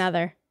 way or yes.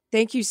 another.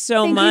 Thank you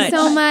so Thank much. you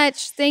so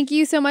much. Thank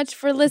you so much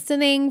for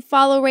listening.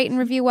 Follow, rate, and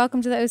review.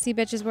 Welcome to the OC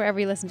Bitches wherever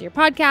you listen to your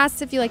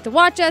podcasts. If you like to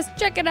watch us,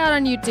 check it out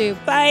on YouTube.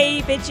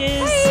 Bye,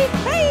 bitches.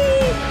 Bye.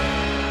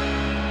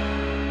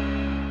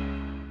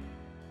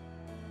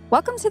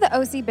 Welcome to the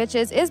OC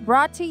Bitches is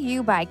brought to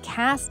you by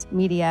Cast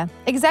Media.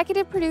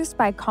 Executive produced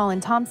by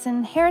Colin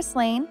Thompson, Harris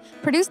Lane,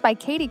 produced by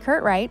Katie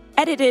Curtwright,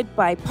 Edited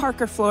by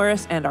Parker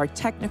Flores and our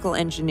technical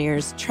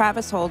engineers,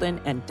 Travis Holden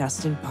and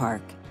Dustin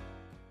Park.